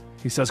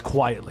 he says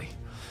quietly.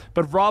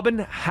 But Robin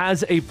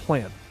has a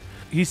plan.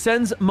 He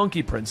sends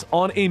Monkey Prince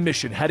on a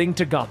mission heading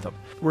to Gotham,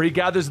 where he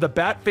gathers the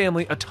Bat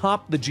family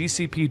atop the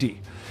GCPD.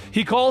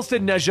 He calls to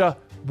Nezha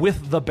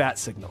with the Bat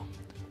signal.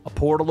 A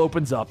portal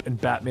opens up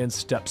and Batman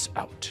steps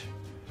out.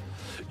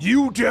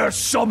 You dare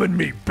summon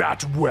me,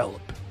 Batwhelp!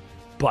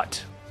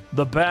 But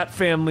the Bat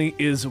family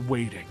is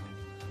waiting.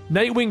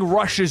 Nightwing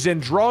rushes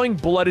in, drawing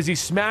blood as he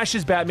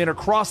smashes Batman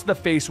across the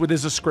face with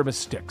his Escrima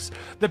sticks.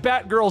 The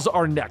Batgirls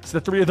are next, the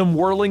three of them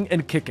whirling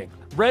and kicking.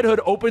 Red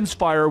Hood opens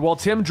fire while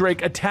Tim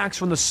Drake attacks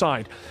from the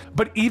side,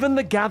 but even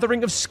the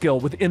gathering of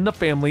skill within the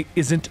family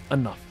isn't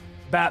enough.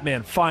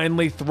 Batman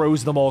finally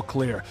throws them all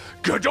clear.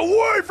 Get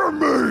away from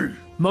me!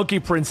 Monkey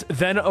Prince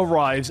then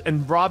arrives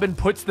and Robin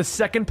puts the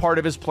second part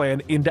of his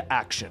plan into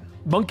action.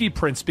 Monkey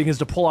Prince begins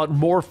to pull out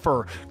more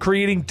fur,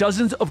 creating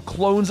dozens of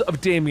clones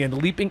of Damian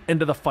leaping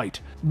into the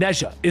fight.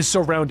 Nezha is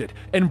surrounded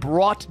and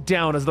brought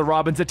down as the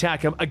Robins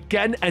attack him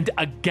again and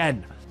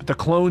again. But the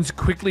clones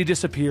quickly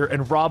disappear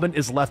and Robin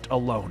is left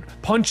alone,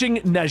 punching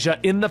Nezha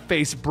in the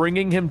face,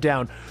 bringing him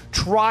down,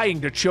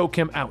 trying to choke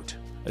him out.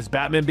 As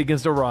Batman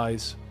begins to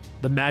rise,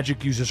 the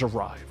magic users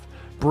arrive,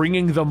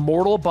 bringing the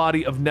mortal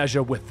body of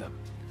Nezha with them.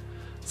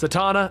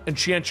 Zatanna,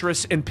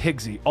 Enchantress, and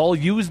Pigsy all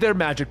use their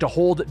magic to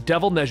hold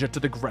Devil Nezha to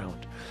the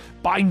ground,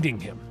 binding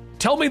him.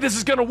 Tell me this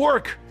is gonna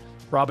work!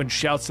 Robin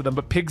shouts to them,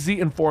 but Pigsy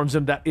informs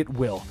him that it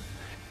will.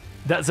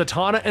 That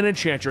Zatanna and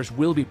Enchantress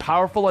will be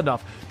powerful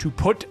enough to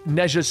put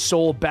Nezha's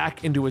soul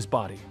back into his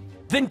body.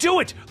 Then do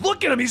it!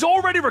 Look at him, he's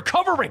already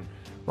recovering!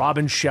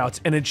 Robin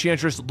shouts, and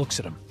Enchantress looks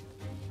at him.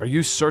 Are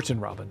you certain,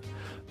 Robin?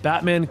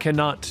 Batman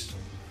cannot...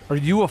 Are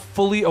you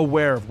fully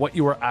aware of what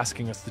you are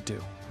asking us to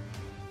do?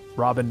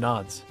 Robin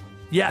nods.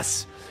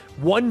 Yes,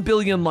 1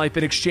 billion life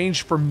in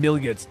exchange for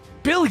millions.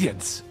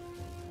 Billions!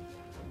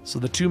 So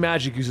the two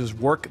magic users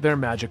work their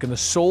magic, and the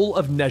soul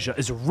of Nezha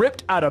is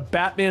ripped out of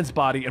Batman's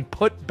body and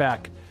put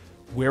back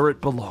where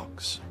it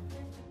belongs.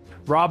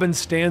 Robin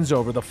stands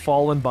over the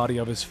fallen body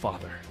of his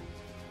father,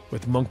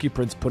 with Monkey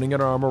Prince putting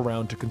an arm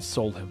around to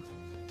console him,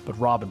 but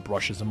Robin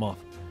brushes him off.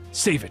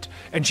 Save it!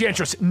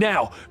 Enchantress,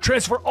 now!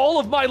 Transfer all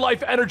of my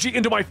life energy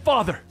into my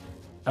father!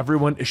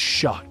 Everyone is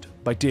shocked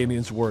by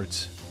Damian's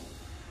words.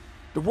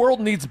 The world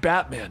needs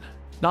Batman,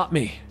 not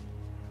me.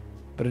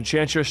 But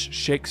Enchantress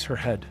shakes her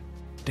head.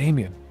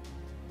 Damian,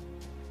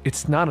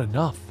 it's not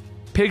enough.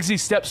 Pigsy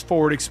steps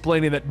forward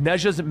explaining that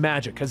Neja's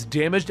magic has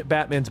damaged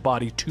Batman's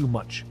body too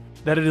much,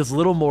 that it is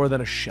little more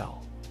than a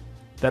shell,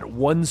 that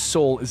one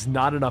soul is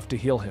not enough to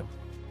heal him.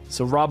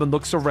 So Robin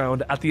looks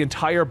around at the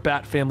entire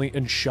Bat family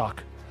in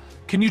shock.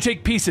 Can you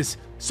take pieces?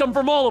 Some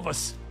from all of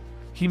us.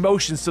 He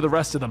motions to the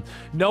rest of them,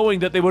 knowing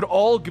that they would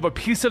all give a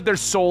piece of their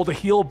soul to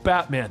heal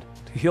Batman,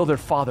 to heal their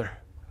father.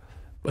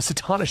 But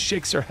Zatanna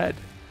shakes her head.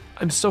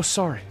 I'm so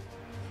sorry.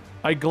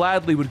 I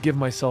gladly would give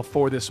myself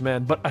for this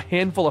man, but a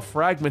handful of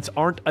fragments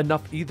aren't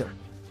enough either.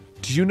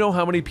 Do you know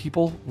how many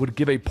people would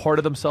give a part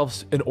of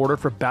themselves in order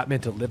for Batman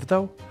to live,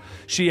 though?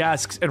 She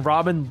asks, and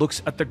Robin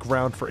looks at the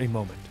ground for a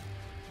moment.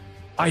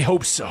 I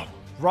hope so.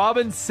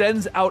 Robin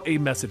sends out a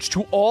message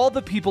to all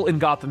the people in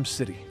Gotham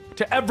City,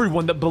 to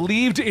everyone that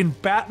believed in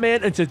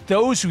Batman, and to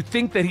those who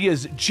think that he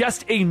is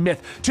just a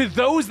myth, to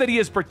those that he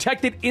has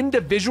protected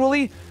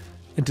individually,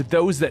 and to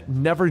those that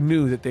never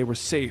knew that they were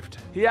saved.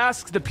 He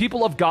asks the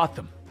people of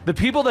Gotham, the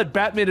people that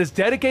Batman has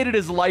dedicated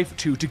his life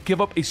to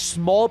give up a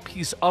small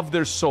piece of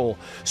their soul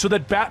so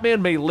that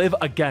Batman may live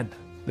again.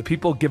 The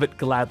people give it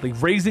gladly,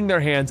 raising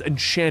their hands and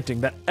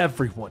chanting that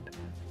everyone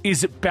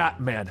is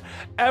Batman.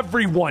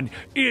 Everyone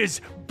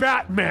is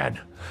Batman.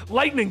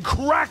 Lightning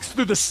cracks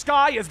through the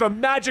sky as the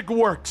magic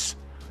works,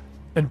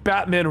 and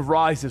Batman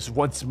rises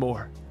once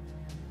more.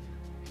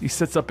 He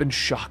sits up in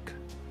shock,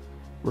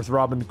 with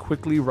Robin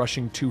quickly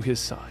rushing to his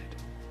side.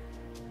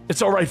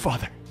 It's all right,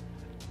 Father.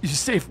 You're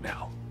safe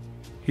now,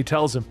 he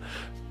tells him,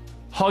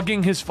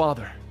 hugging his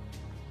father.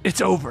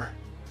 It's over,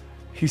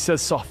 he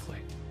says softly.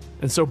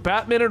 And so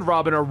Batman and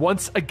Robin are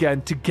once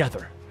again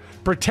together,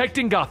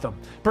 protecting Gotham,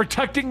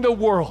 protecting the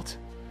world,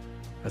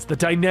 as the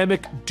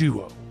dynamic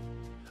duo.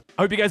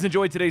 I hope you guys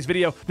enjoyed today's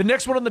video. The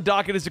next one on the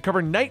docket is to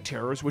cover Night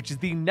Terrors, which is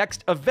the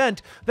next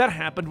event that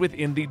happened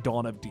within the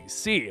Dawn of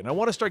DC. And I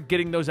want to start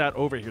getting those out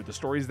over here, the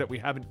stories that we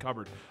haven't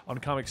covered on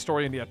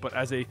Comicstorian yet, but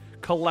as a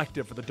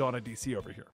collective for the Dawn of DC over here.